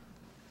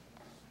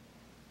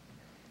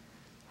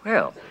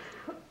 Well,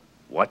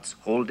 what's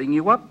holding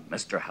you up,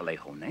 Mr.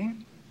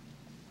 Halehone?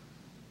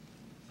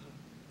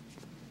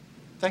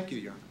 Thank you,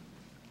 Your Honor.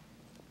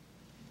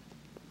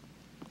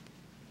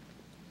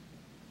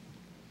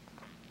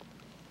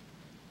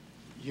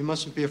 You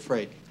mustn't be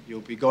afraid.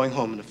 You'll be going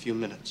home in a few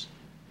minutes.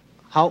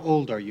 How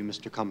old are you,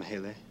 Mr.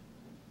 Kamahele?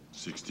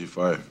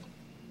 65.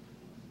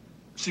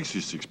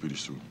 66 pretty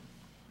soon.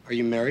 Are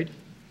you married?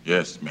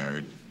 Yes,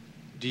 married.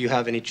 Do you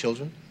have any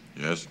children?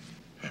 Yes,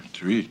 have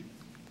 3.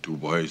 2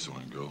 boys,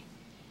 1 girl.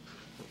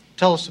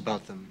 Tell us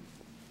about them.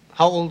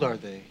 How old are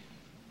they?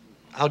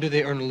 How do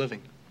they earn a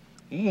living?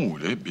 Oh,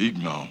 they're big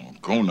now,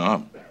 grown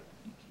up.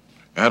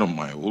 Adam,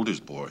 my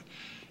oldest boy,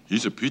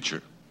 he's a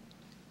preacher.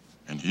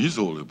 And his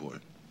older boy,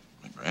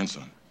 my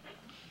grandson,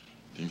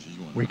 thinks he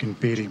wants We can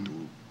beat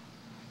him.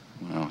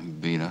 Well, he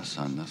beat us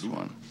on this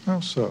one. How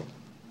so?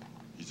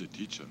 He's a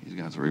teacher. He's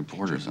got the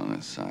reporters on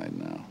his side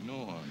now. You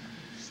know,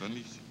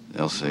 Sundays.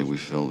 They'll say we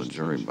filled the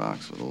jury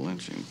box with a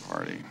lynching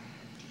party.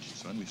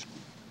 Sunday school.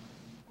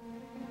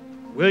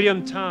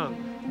 William Tong.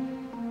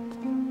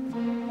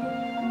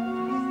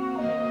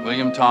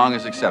 William Tong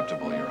is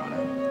acceptable, Your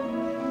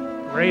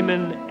Honor.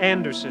 Raymond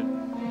Anderson.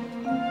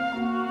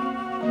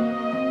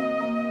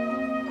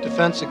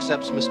 Defense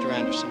accepts Mr.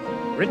 Anderson.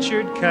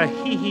 Richard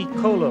Kahihi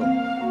Kolo.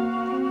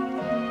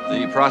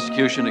 The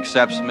prosecution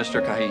accepts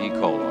Mr. Kahihi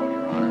Kolo,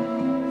 Your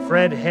Honor.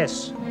 Fred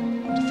Hess.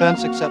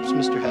 Defense accepts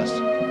Mr. Hess.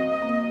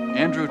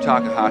 Andrew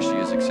Takahashi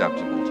is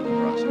acceptable to the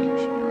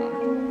prosecution, Your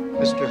Honor.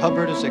 Mr.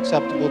 Hubbard is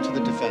acceptable to the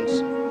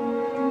defense.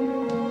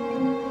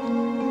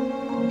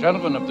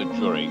 Gentlemen of the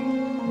jury,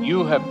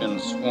 you have been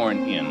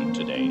sworn in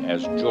today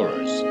as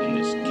jurors in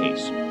this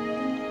case.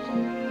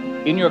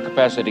 In your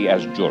capacity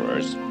as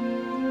jurors,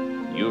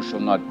 you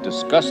shall not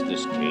discuss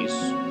this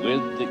case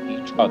with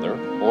each other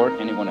or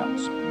anyone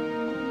else.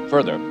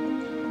 Further,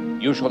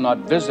 you shall not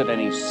visit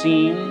any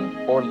scene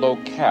or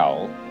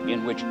locale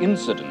in which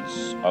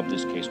incidents of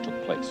this case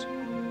took place.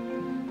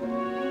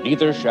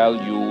 Neither shall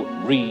you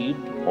read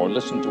or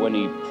listen to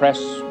any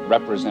press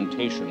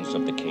representations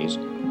of the case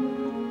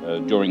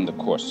during the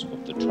course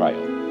of the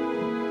trial.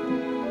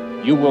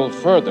 You will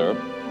further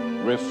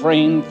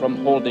refrain from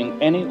holding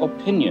any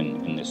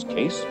opinion in this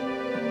case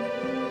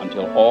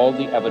until all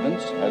the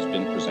evidence has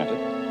been presented,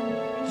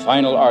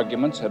 final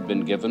arguments have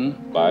been given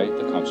by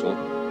the counsel,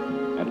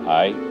 and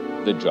I,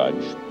 the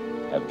judge,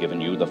 have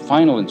given you the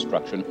final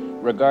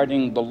instruction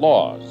regarding the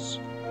laws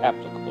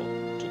applicable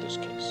to this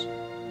case.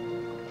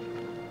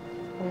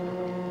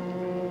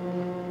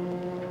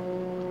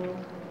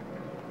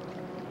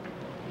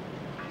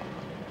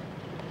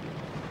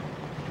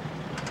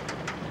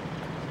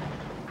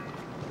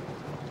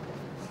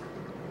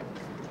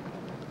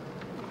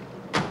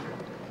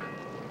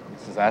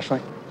 Mrs.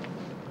 Ashley?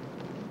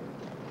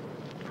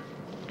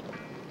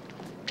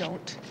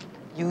 Don't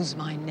use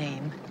my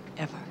name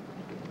ever.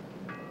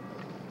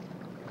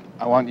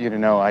 I want you to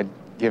know I'd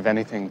give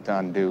anything to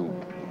undo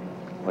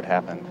what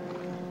happened.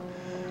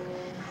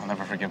 I'll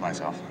never forgive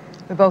myself.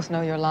 We both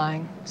know you're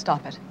lying.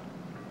 Stop it.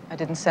 I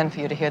didn't send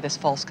for you to hear this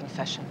false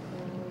confession.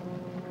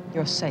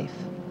 You're safe.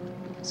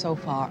 So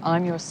far,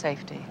 I'm your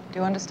safety. Do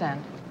you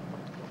understand?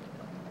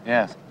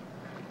 Yes.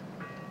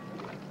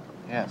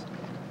 Yes.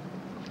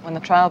 When the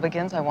trial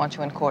begins, I want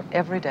you in court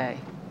every day,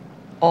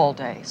 all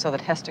day, so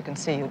that Hester can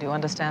see you. Do you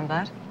understand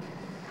that?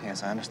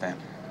 Yes, I understand.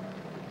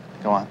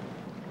 Go on.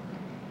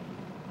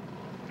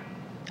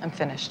 I'm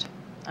finished.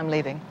 I'm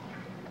leaving.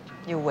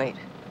 You wait.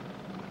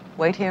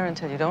 Wait here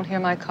until you don't hear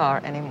my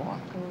car anymore.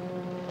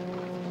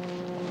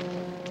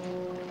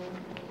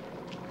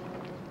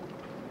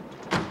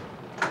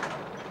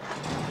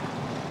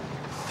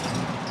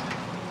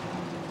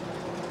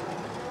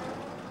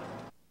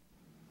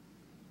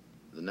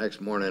 The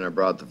next morning, I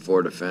brought the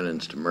 4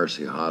 defendants to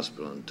Mercy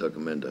Hospital and took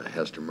them into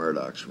Hester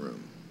Murdoch's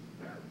room.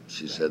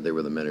 She said they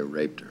were the men who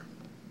raped her.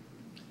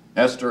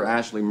 Hester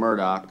Ashley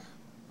Murdoch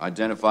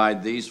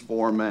identified these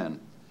 4 men: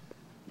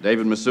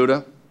 David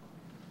Masuda,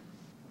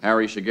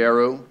 Harry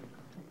Shigeru,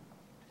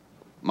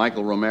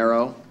 Michael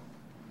Romero,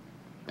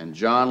 and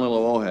John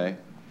Lilowohe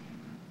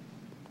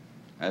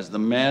as the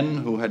men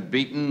who had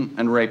beaten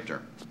and raped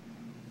her.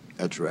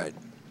 That's right.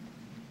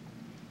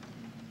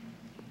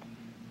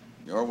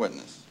 Your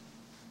witness.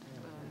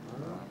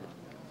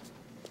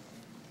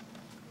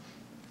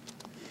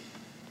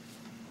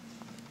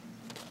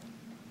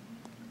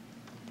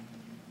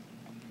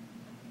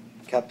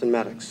 Captain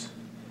Maddox,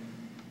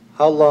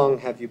 how long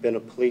have you been a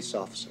police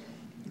officer?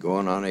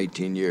 Going on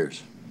 18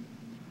 years.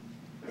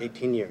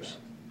 18 years.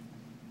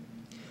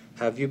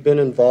 Have you been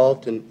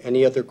involved in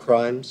any other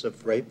crimes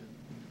of rape?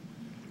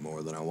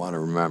 More than I want to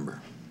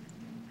remember.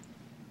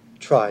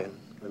 Try and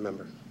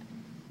remember.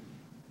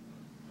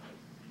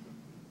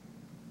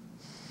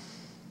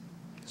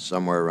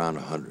 Somewhere around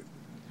 100.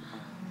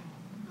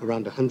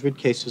 Around 100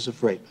 cases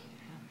of rape.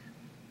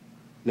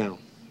 Now,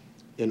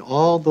 in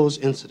all those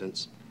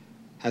incidents,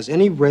 has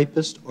any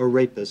rapist or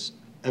rapist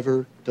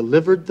ever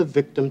delivered the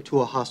victim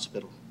to a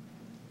hospital?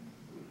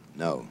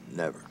 No,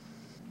 never.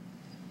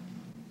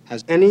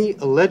 Has any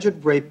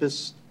alleged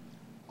rapist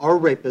or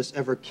rapist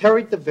ever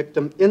carried the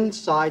victim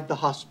inside the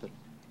hospital?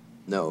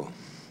 No.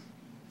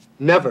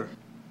 Never.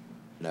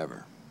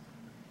 Never.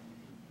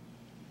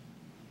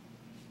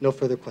 No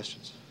further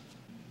questions.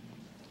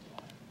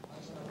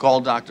 Call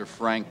Dr.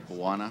 Frank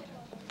Puana.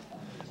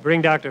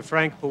 Bring Dr.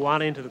 Frank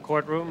Puana into the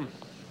courtroom.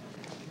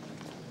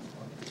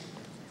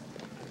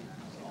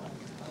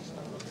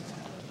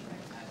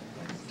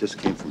 Just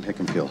came from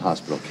Hickenfield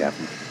Hospital,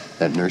 Captain.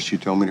 That nurse you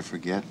told me to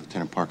forget,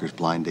 Lieutenant Parker's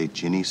blind date,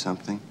 Ginny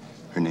something,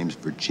 her name's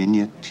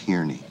Virginia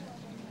Tierney.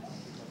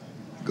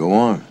 Go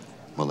on.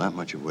 Well, that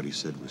much of what he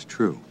said was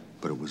true,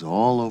 but it was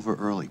all over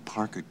early.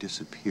 Parker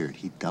disappeared.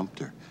 He dumped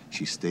her.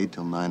 She stayed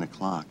till 9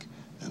 o'clock,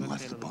 then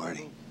left the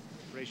party.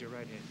 Raise your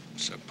right hand.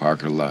 So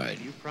Parker lied.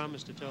 You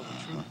promise to tell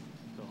the truth,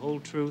 the whole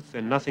truth,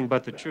 and nothing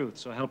but the truth,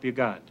 so help you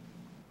God.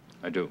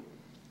 I do.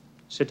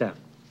 Sit down.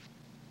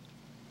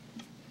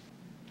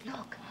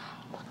 Look.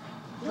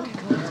 Look.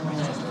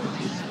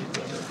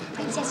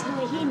 Princess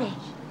Luahine.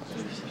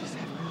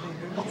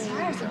 It's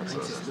her.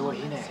 Princess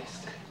Luahine.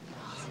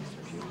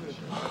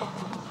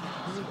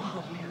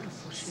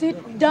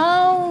 Sit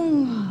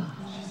down.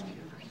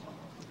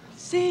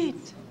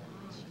 Sit.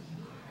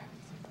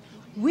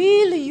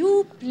 Will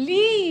you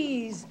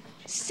please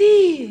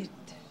sit?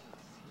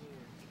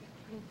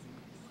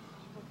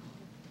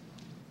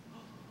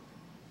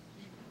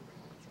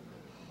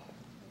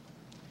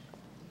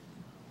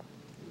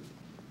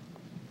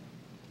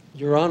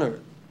 Your Honor,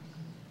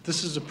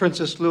 this is the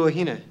Princess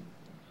Luahine.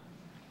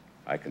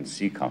 I can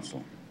see,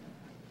 Counsel.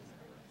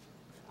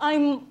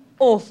 I'm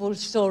awful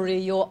sorry,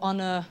 Your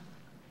Honor.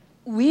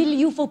 Will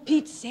you, for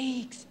Pete's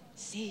sakes,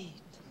 sit?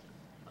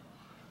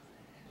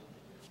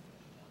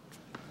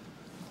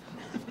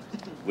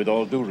 With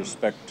all due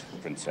respect,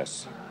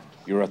 Princess,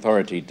 your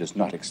authority does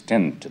not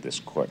extend to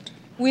this court.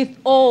 With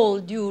all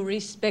due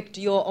respect,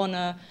 Your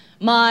Honor,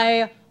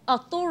 my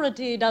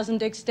authority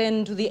doesn't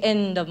extend to the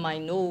end of my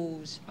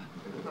nose.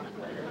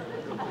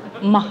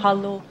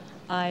 Mahalo,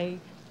 I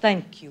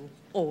thank you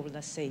all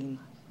the same.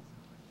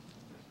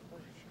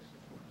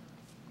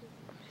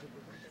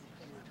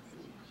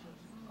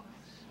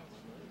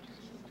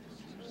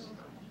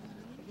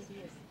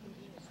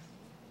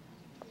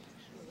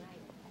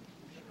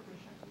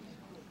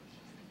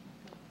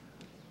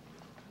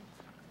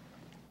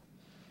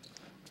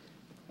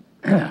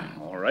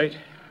 All right.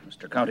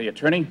 Mr. County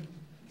Attorney,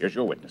 here's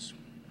your witness.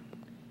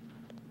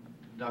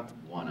 Dr.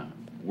 Buona,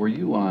 were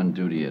you on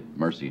duty at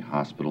Mercy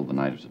Hospital the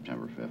night of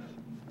September 5th?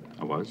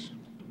 I was.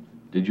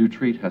 Did you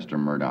treat Hester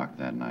Murdoch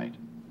that night?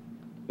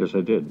 Yes,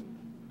 I did.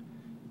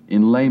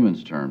 In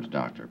layman's terms,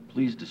 Doctor,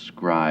 please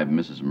describe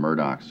Mrs.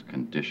 Murdoch's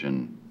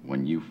condition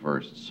when you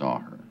first saw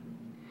her.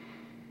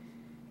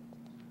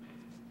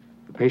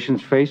 The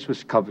patient's face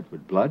was covered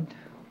with blood.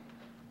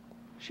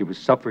 She was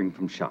suffering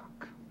from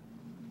shock.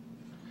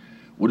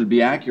 Would it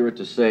be accurate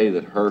to say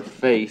that her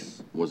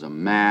face was a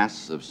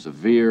mass of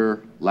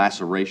severe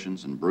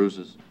lacerations and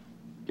bruises?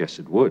 Yes,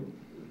 it would.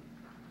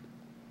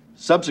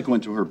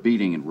 Subsequent to her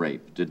beating and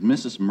rape, did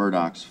Mrs.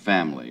 Murdoch's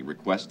family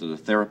request that a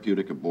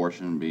therapeutic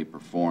abortion be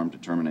performed to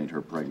terminate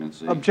her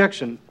pregnancy?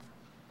 Objection.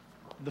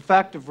 The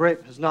fact of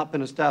rape has not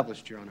been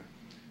established, Your Honor.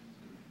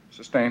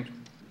 Sustained.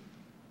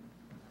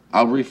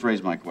 I'll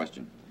rephrase my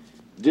question.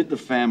 Did the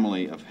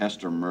family of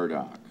Hester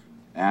Murdoch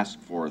ask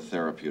for a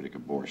therapeutic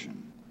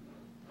abortion?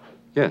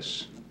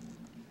 Yes.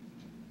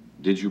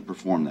 Did you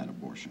perform that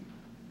abortion?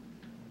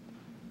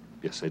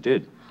 Yes, I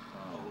did.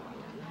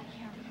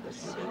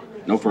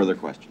 No further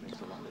questions.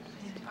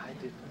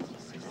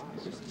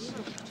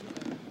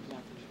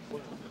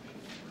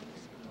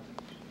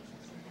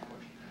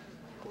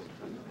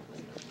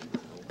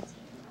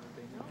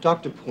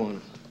 Dr. Buona,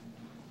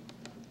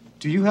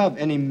 do you have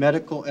any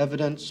medical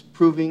evidence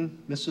proving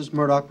Mrs.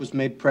 Murdoch was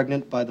made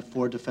pregnant by the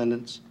 4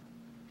 defendants?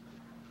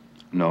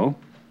 No.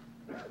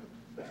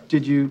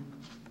 Did you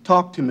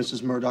talk to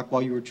Mrs. Murdoch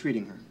while you were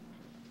treating her?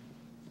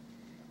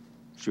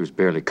 She was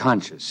barely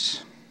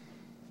conscious.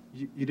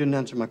 You didn't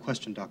answer my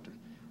question, Doctor.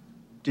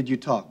 Did you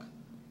talk?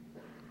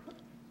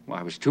 Well,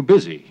 I was too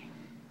busy.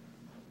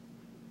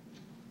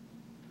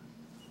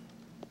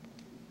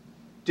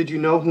 Did you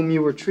know whom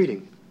you were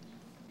treating?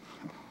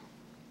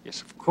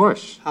 Yes, of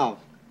course. How?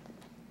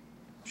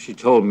 She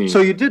told me...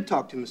 So you did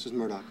talk to Mrs.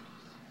 Murdoch?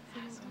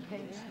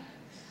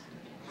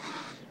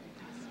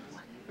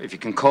 If you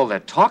can call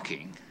that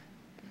talking.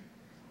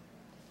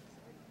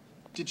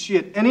 Did she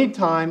at any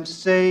time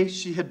say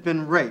she had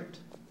been raped?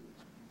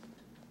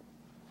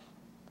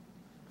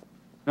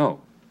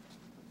 No.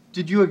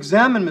 Did you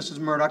examine Mrs.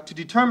 Murdoch to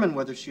determine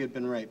whether she had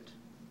been raped?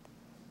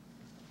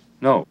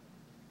 No.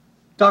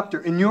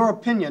 Doctor, in your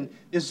opinion,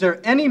 is there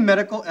any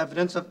medical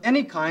evidence of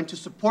any kind to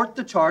support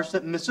the charge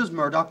that Mrs.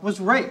 Murdoch was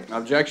raped?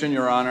 Objection,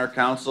 Your Honor.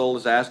 Counsel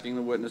is asking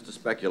the witness to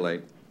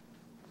speculate.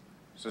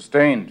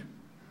 Sustained.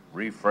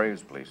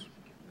 Rephrase, please.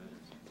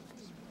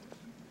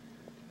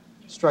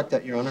 Strike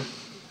that, Your Honor.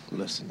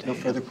 Listen to No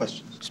him. further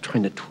questions. He's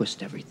trying to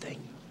twist everything.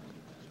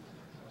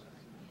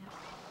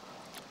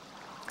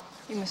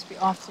 You must be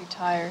awfully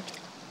tired.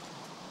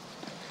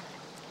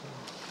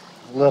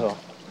 A little.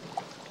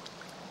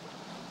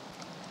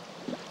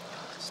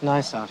 It's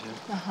nice out here.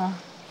 Uh-huh.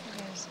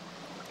 It is.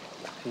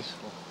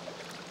 Peaceful.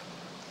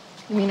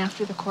 You mean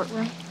after the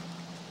courtroom?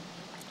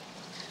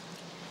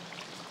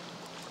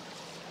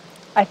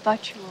 I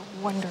thought you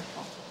were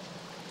wonderful.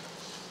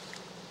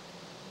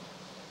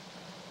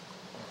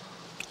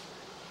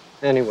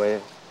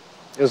 Anyway,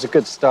 it was a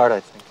good start, I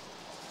think.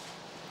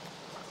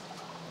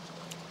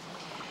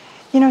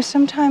 You know,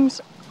 sometimes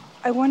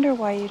I wonder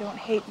why you don't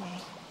hate me.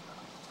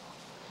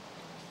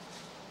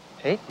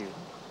 Hate you?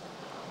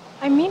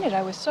 I mean it.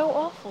 I was so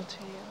awful to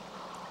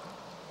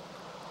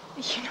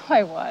you. You know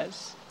I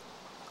was.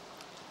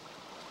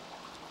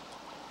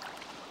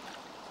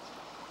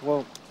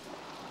 Well,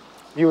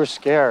 you were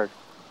scared.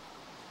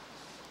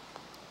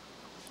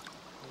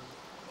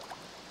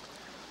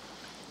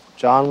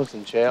 John was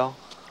in jail.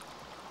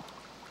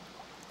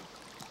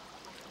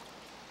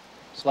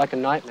 It's like a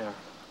nightmare.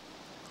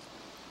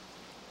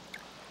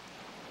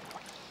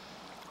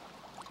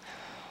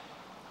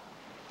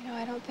 You know,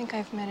 I don't think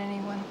I've met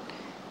anyone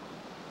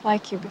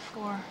like you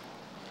before.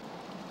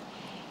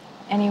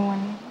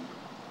 Anyone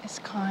as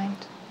kind.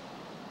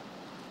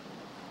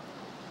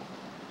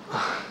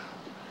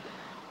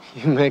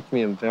 You make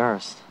me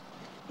embarrassed.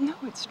 No,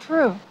 it's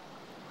true.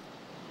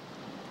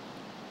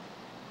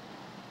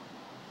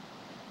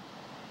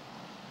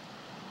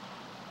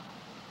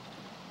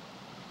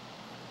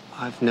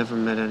 I've never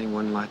met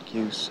anyone like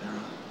you, Sarah.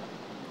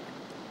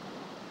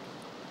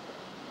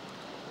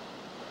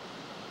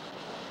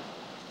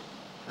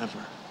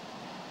 Ever.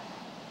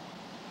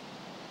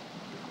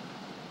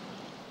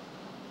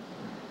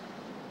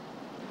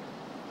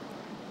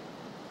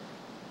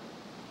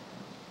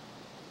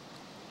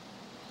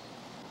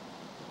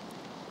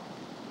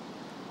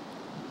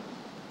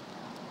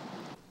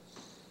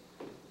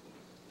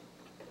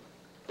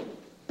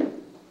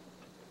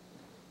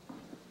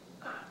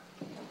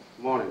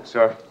 Morning,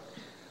 sir.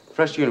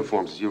 Fresh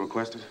uniforms, as you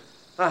requested.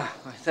 Ah,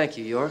 well, thank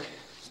you, York.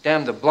 It's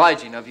damned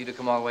obliging of you to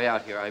come all the way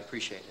out here. I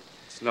appreciate it.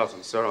 It's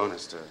nothing, sir,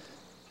 honest.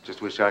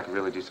 Just wish I could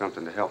really do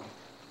something to help.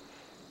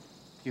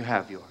 You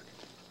have, York.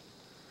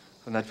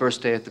 From that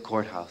first day at the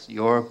courthouse,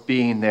 your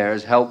being there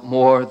has helped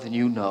more than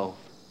you know.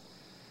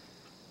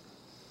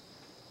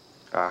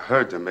 I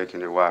heard them making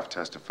your wife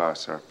testify,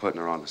 sir,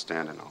 putting her on the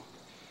stand and all.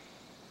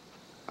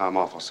 I'm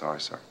awful sorry,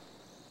 sir.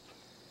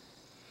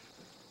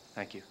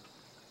 Thank you.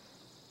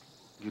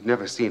 You'd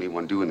never see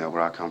anyone doing that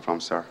where I come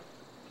from, sir.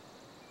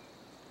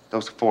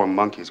 Those 4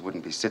 monkeys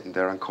wouldn't be sitting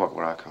there in court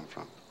where I come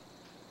from.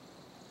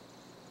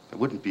 They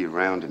wouldn't be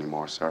around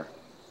anymore, sir.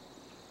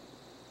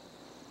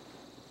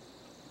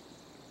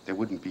 They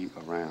wouldn't be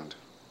around.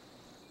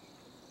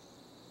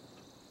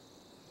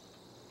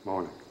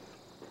 Morning.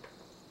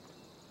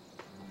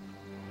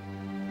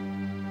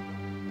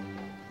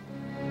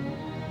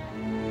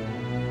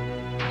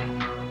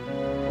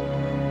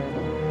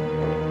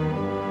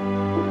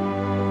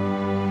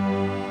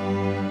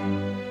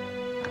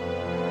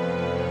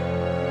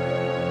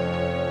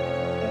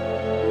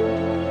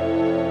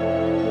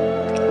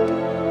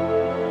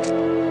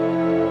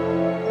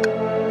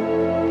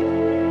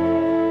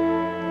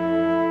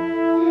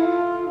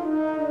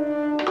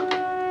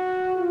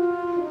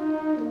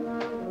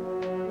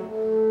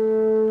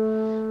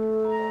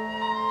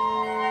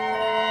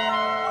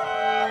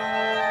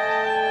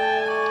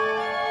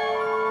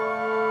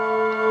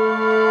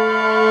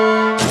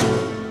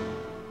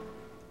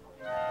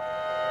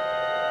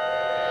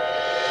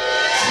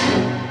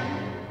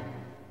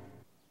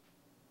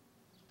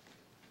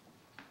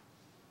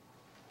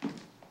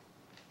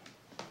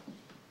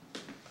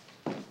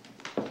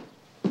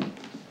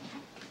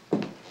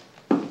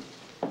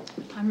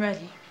 I'm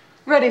ready.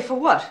 Ready for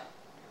what?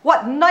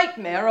 What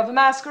nightmare of a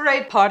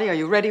masquerade party are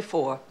you ready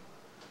for?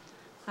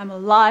 I'm a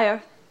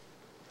liar.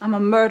 I'm a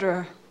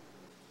murderer.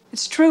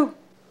 It's true.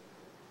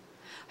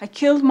 I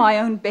killed my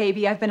own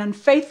baby. I've been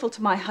unfaithful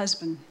to my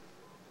husband.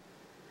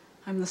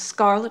 I'm the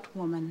Scarlet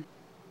Woman.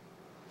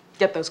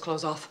 Get those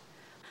clothes off.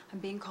 I'm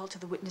being called to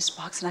the witness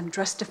box and I'm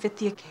dressed to fit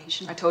the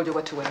occasion. I told you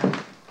what to wear.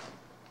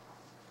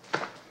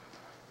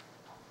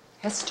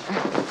 Hester.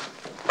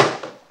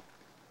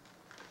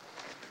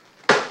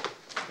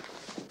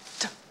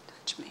 Don't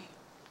touch me.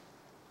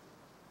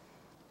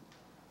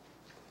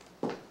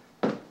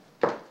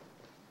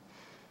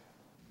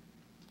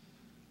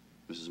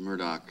 Mrs.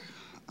 Murdoch,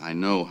 I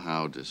know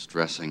how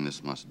distressing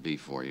this must be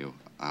for you.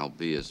 I'll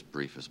be as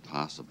brief as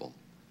possible.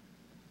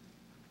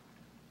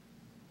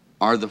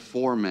 Are the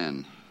 4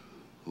 men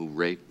who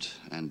raped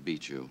and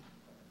beat you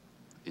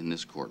in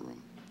this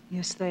courtroom?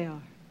 Yes, they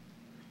are.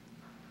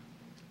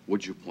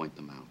 Would you point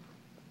them out?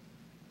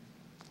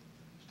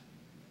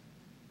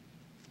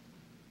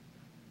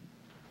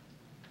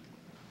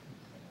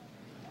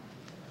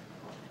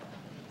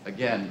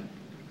 Again,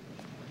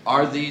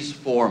 are these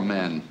 4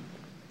 men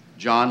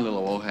John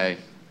Lilowohe,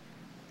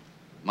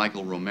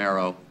 Michael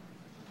Romero,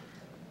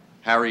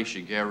 Harry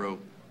Shigeru,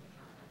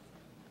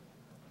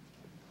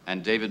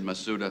 and David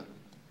Masuda,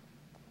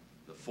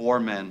 the 4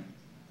 men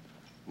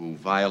who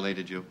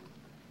violated you?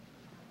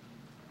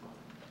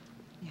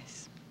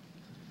 Yes.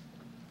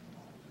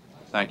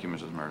 Thank you,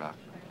 Mrs. Murdoch.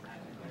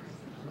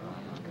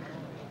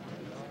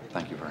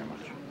 Thank you very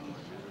much.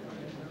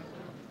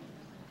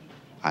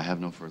 I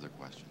have no further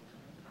questions.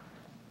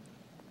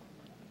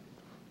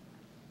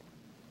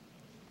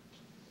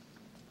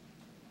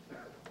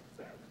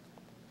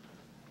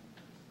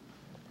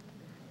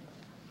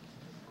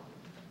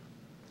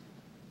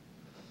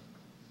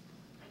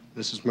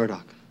 Mrs.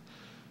 Murdoch,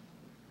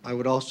 I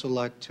would also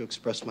like to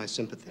express my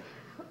sympathy.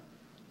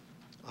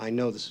 I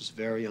know this is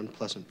very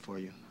unpleasant for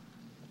you.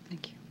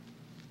 Thank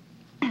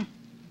you.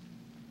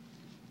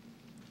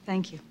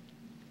 Thank you.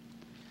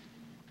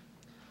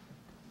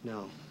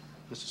 Now,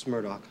 Mrs.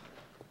 Murdoch,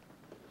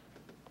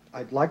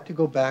 I'd like to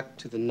go back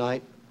to the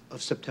night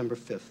of September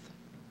 5th,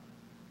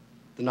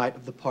 the night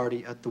of the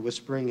party at the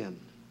Whispering Inn.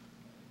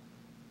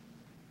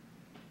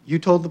 You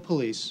told the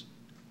police,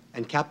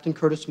 and Captain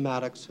Curtis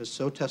Maddox has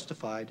so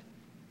testified,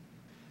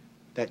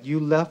 that you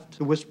left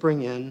the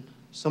Whispering Inn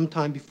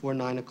sometime before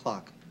 9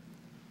 o'clock.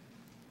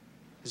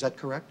 Is that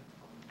correct?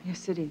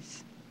 Yes, it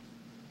is.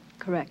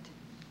 Correct.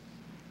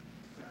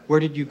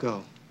 Where did you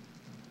go?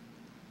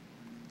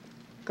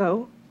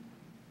 Go?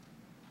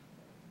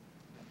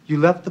 You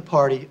left the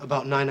party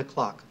about 9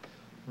 o'clock.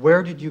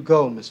 Where did you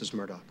go, Mrs.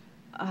 Murdoch?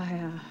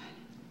 I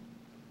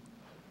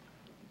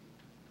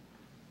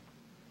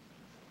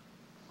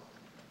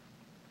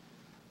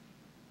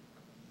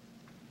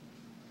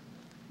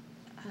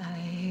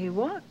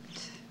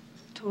walked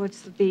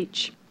towards the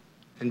beach.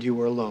 And you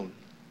were alone?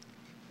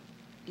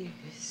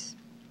 Yes.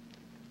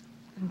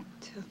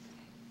 Until...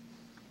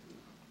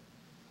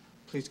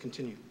 Please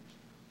continue.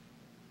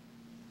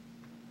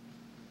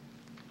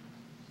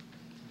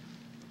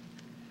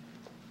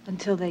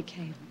 Until they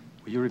came.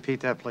 Will you repeat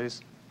that,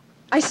 please?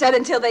 I said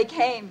until they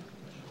came.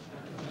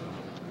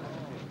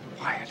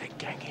 Why are they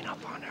ganging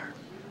up on her?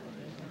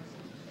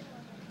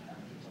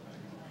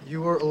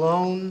 You were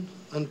alone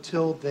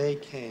until they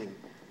came.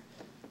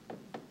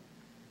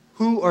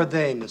 Who are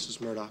they, Mrs.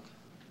 Murdoch?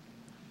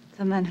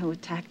 The men who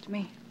attacked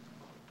me.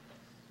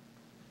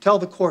 Tell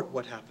the court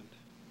what happened.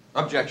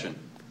 Objection.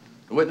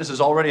 The witness has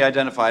already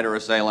identified her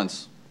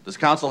assailants. Does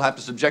counsel have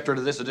to subject her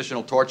to this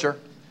additional torture?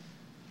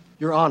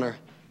 Your Honor,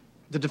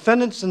 the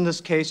defendants in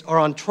this case are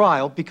on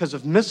trial because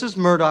of Mrs.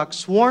 Murdoch's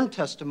sworn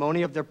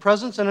testimony of their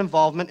presence and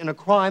involvement in a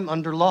crime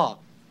under law.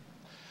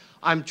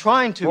 I'm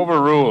trying to...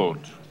 Overruled.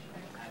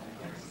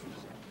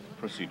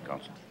 Proceed,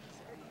 counsel.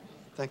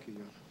 Thank you,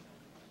 Your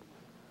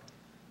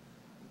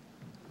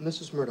Honor.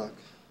 Mrs. Murdoch,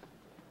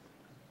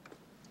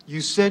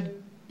 you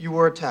said you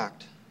were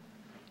attacked.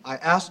 I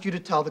asked you to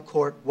tell the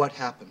court what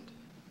happened.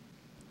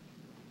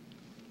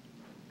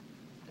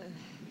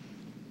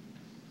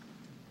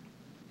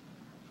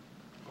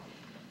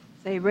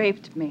 They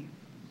raped me.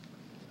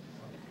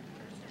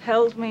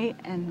 Held me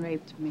and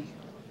raped me.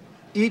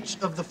 Each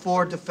of the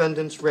 4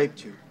 defendants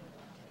raped you.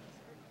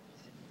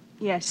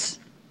 Yes.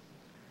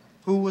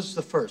 Who was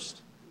the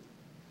first?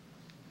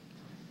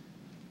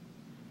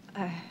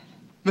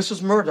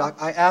 Mrs. Murdoch,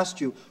 I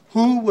asked you,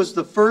 who was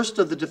the first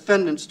of the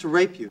defendants to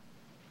rape you?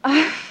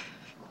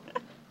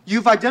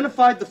 You've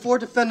identified the 4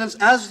 defendants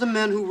as the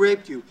men who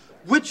raped you.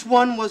 Which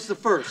one was the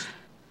first?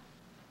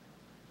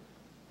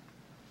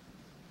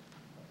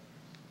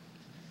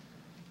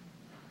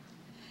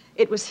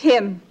 It was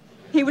him.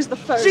 He was the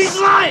first. She's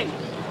lying!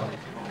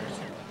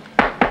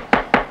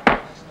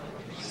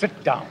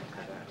 Sit down.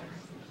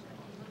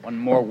 One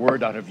more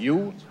word out of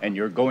you, and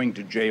you're going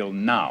to jail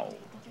now. What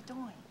are you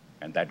doing?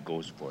 And that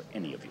goes for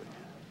any of you.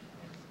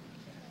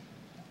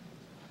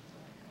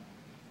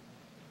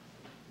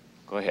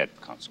 Go ahead,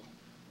 counsel.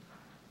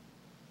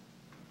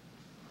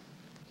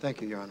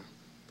 Thank you, Your Honor.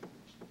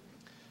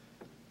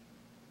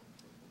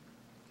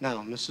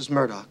 Now, Mrs.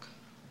 Murdoch,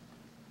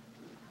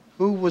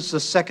 who was the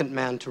second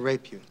man to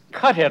rape you?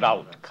 Cut it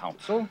out,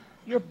 counsel.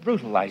 You're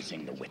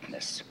brutalizing the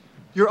witness.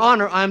 Your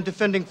Honor, I am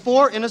defending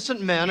 4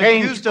 innocent men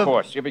accused of... Change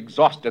course. You've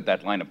exhausted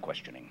that line of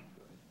questioning.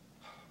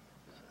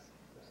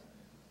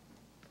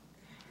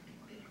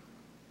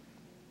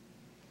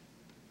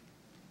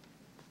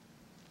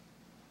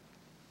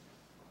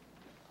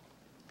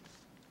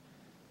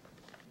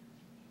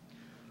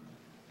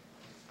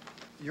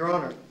 Your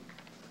Honor,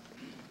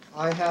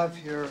 I have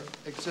here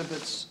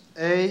exhibits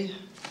A,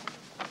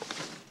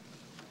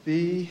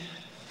 B,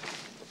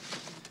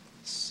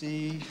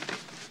 C,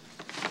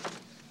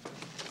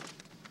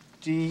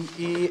 D,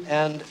 E,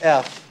 and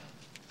F,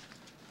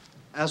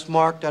 as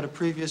marked at a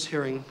previous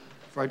hearing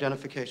for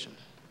identification.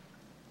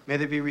 May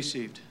they be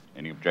received?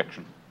 Any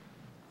objection?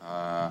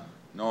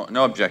 No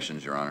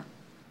objections, Your Honor.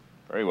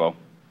 Very well.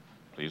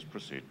 Please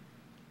proceed.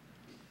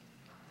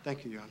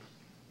 Thank you, Your Honor.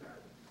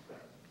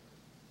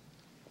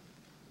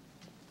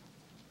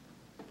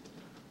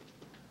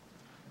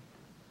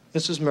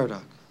 Mrs.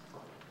 Murdoch,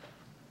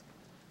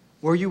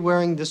 were you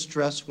wearing this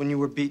dress when you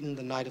were beaten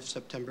the night of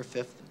September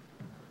 5th?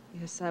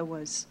 Yes, I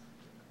was.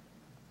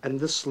 And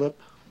this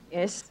slip?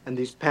 Yes. And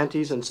these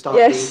panties and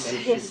stockings? Yes,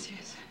 and yes, shoes?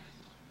 yes.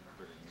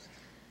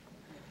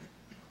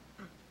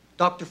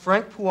 Dr.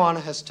 Frank Puana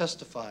has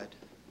testified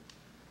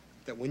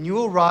that when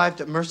you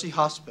arrived at Mercy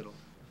Hospital,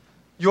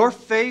 your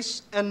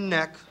face and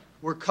neck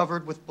were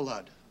covered with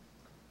blood.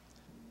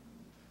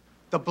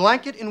 The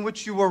blanket in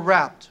which you were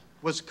wrapped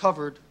was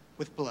covered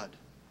with blood.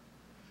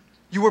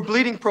 You were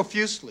bleeding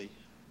profusely.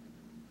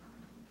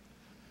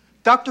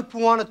 Dr.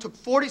 Puana took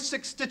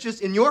 46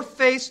 stitches in your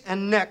face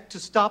and neck to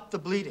stop the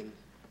bleeding.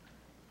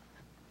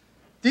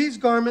 These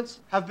garments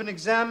have been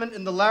examined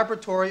in the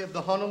laboratory of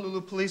the Honolulu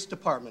Police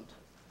Department.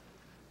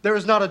 There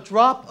is not a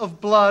drop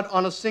of blood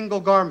on a single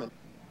garment.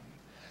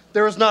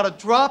 There is not a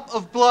drop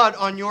of blood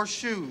on your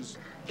shoes.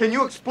 Can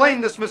you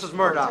explain this, Mrs.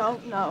 Murdoch? I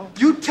don't know.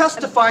 You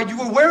testified you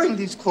were wearing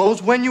these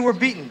clothes when you were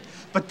beaten,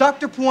 but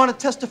Dr. Puana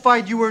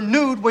testified you were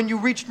nude when you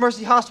reached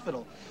Mercy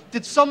Hospital.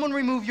 Did someone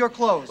remove your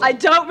clothes? I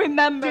don't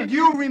remember. Did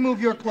you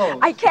remove your clothes?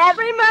 I can't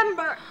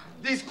remember.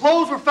 These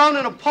clothes were found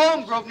in a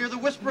palm grove near the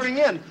Whispering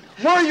Inn.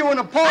 Were you in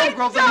a palm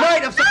grove the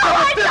night of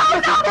September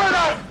 5th, Mrs.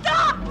 Murdoch?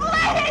 Stop,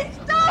 please,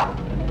 stop!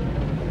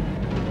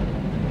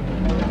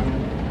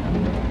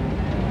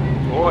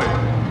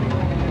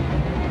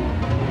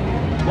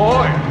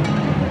 Boy.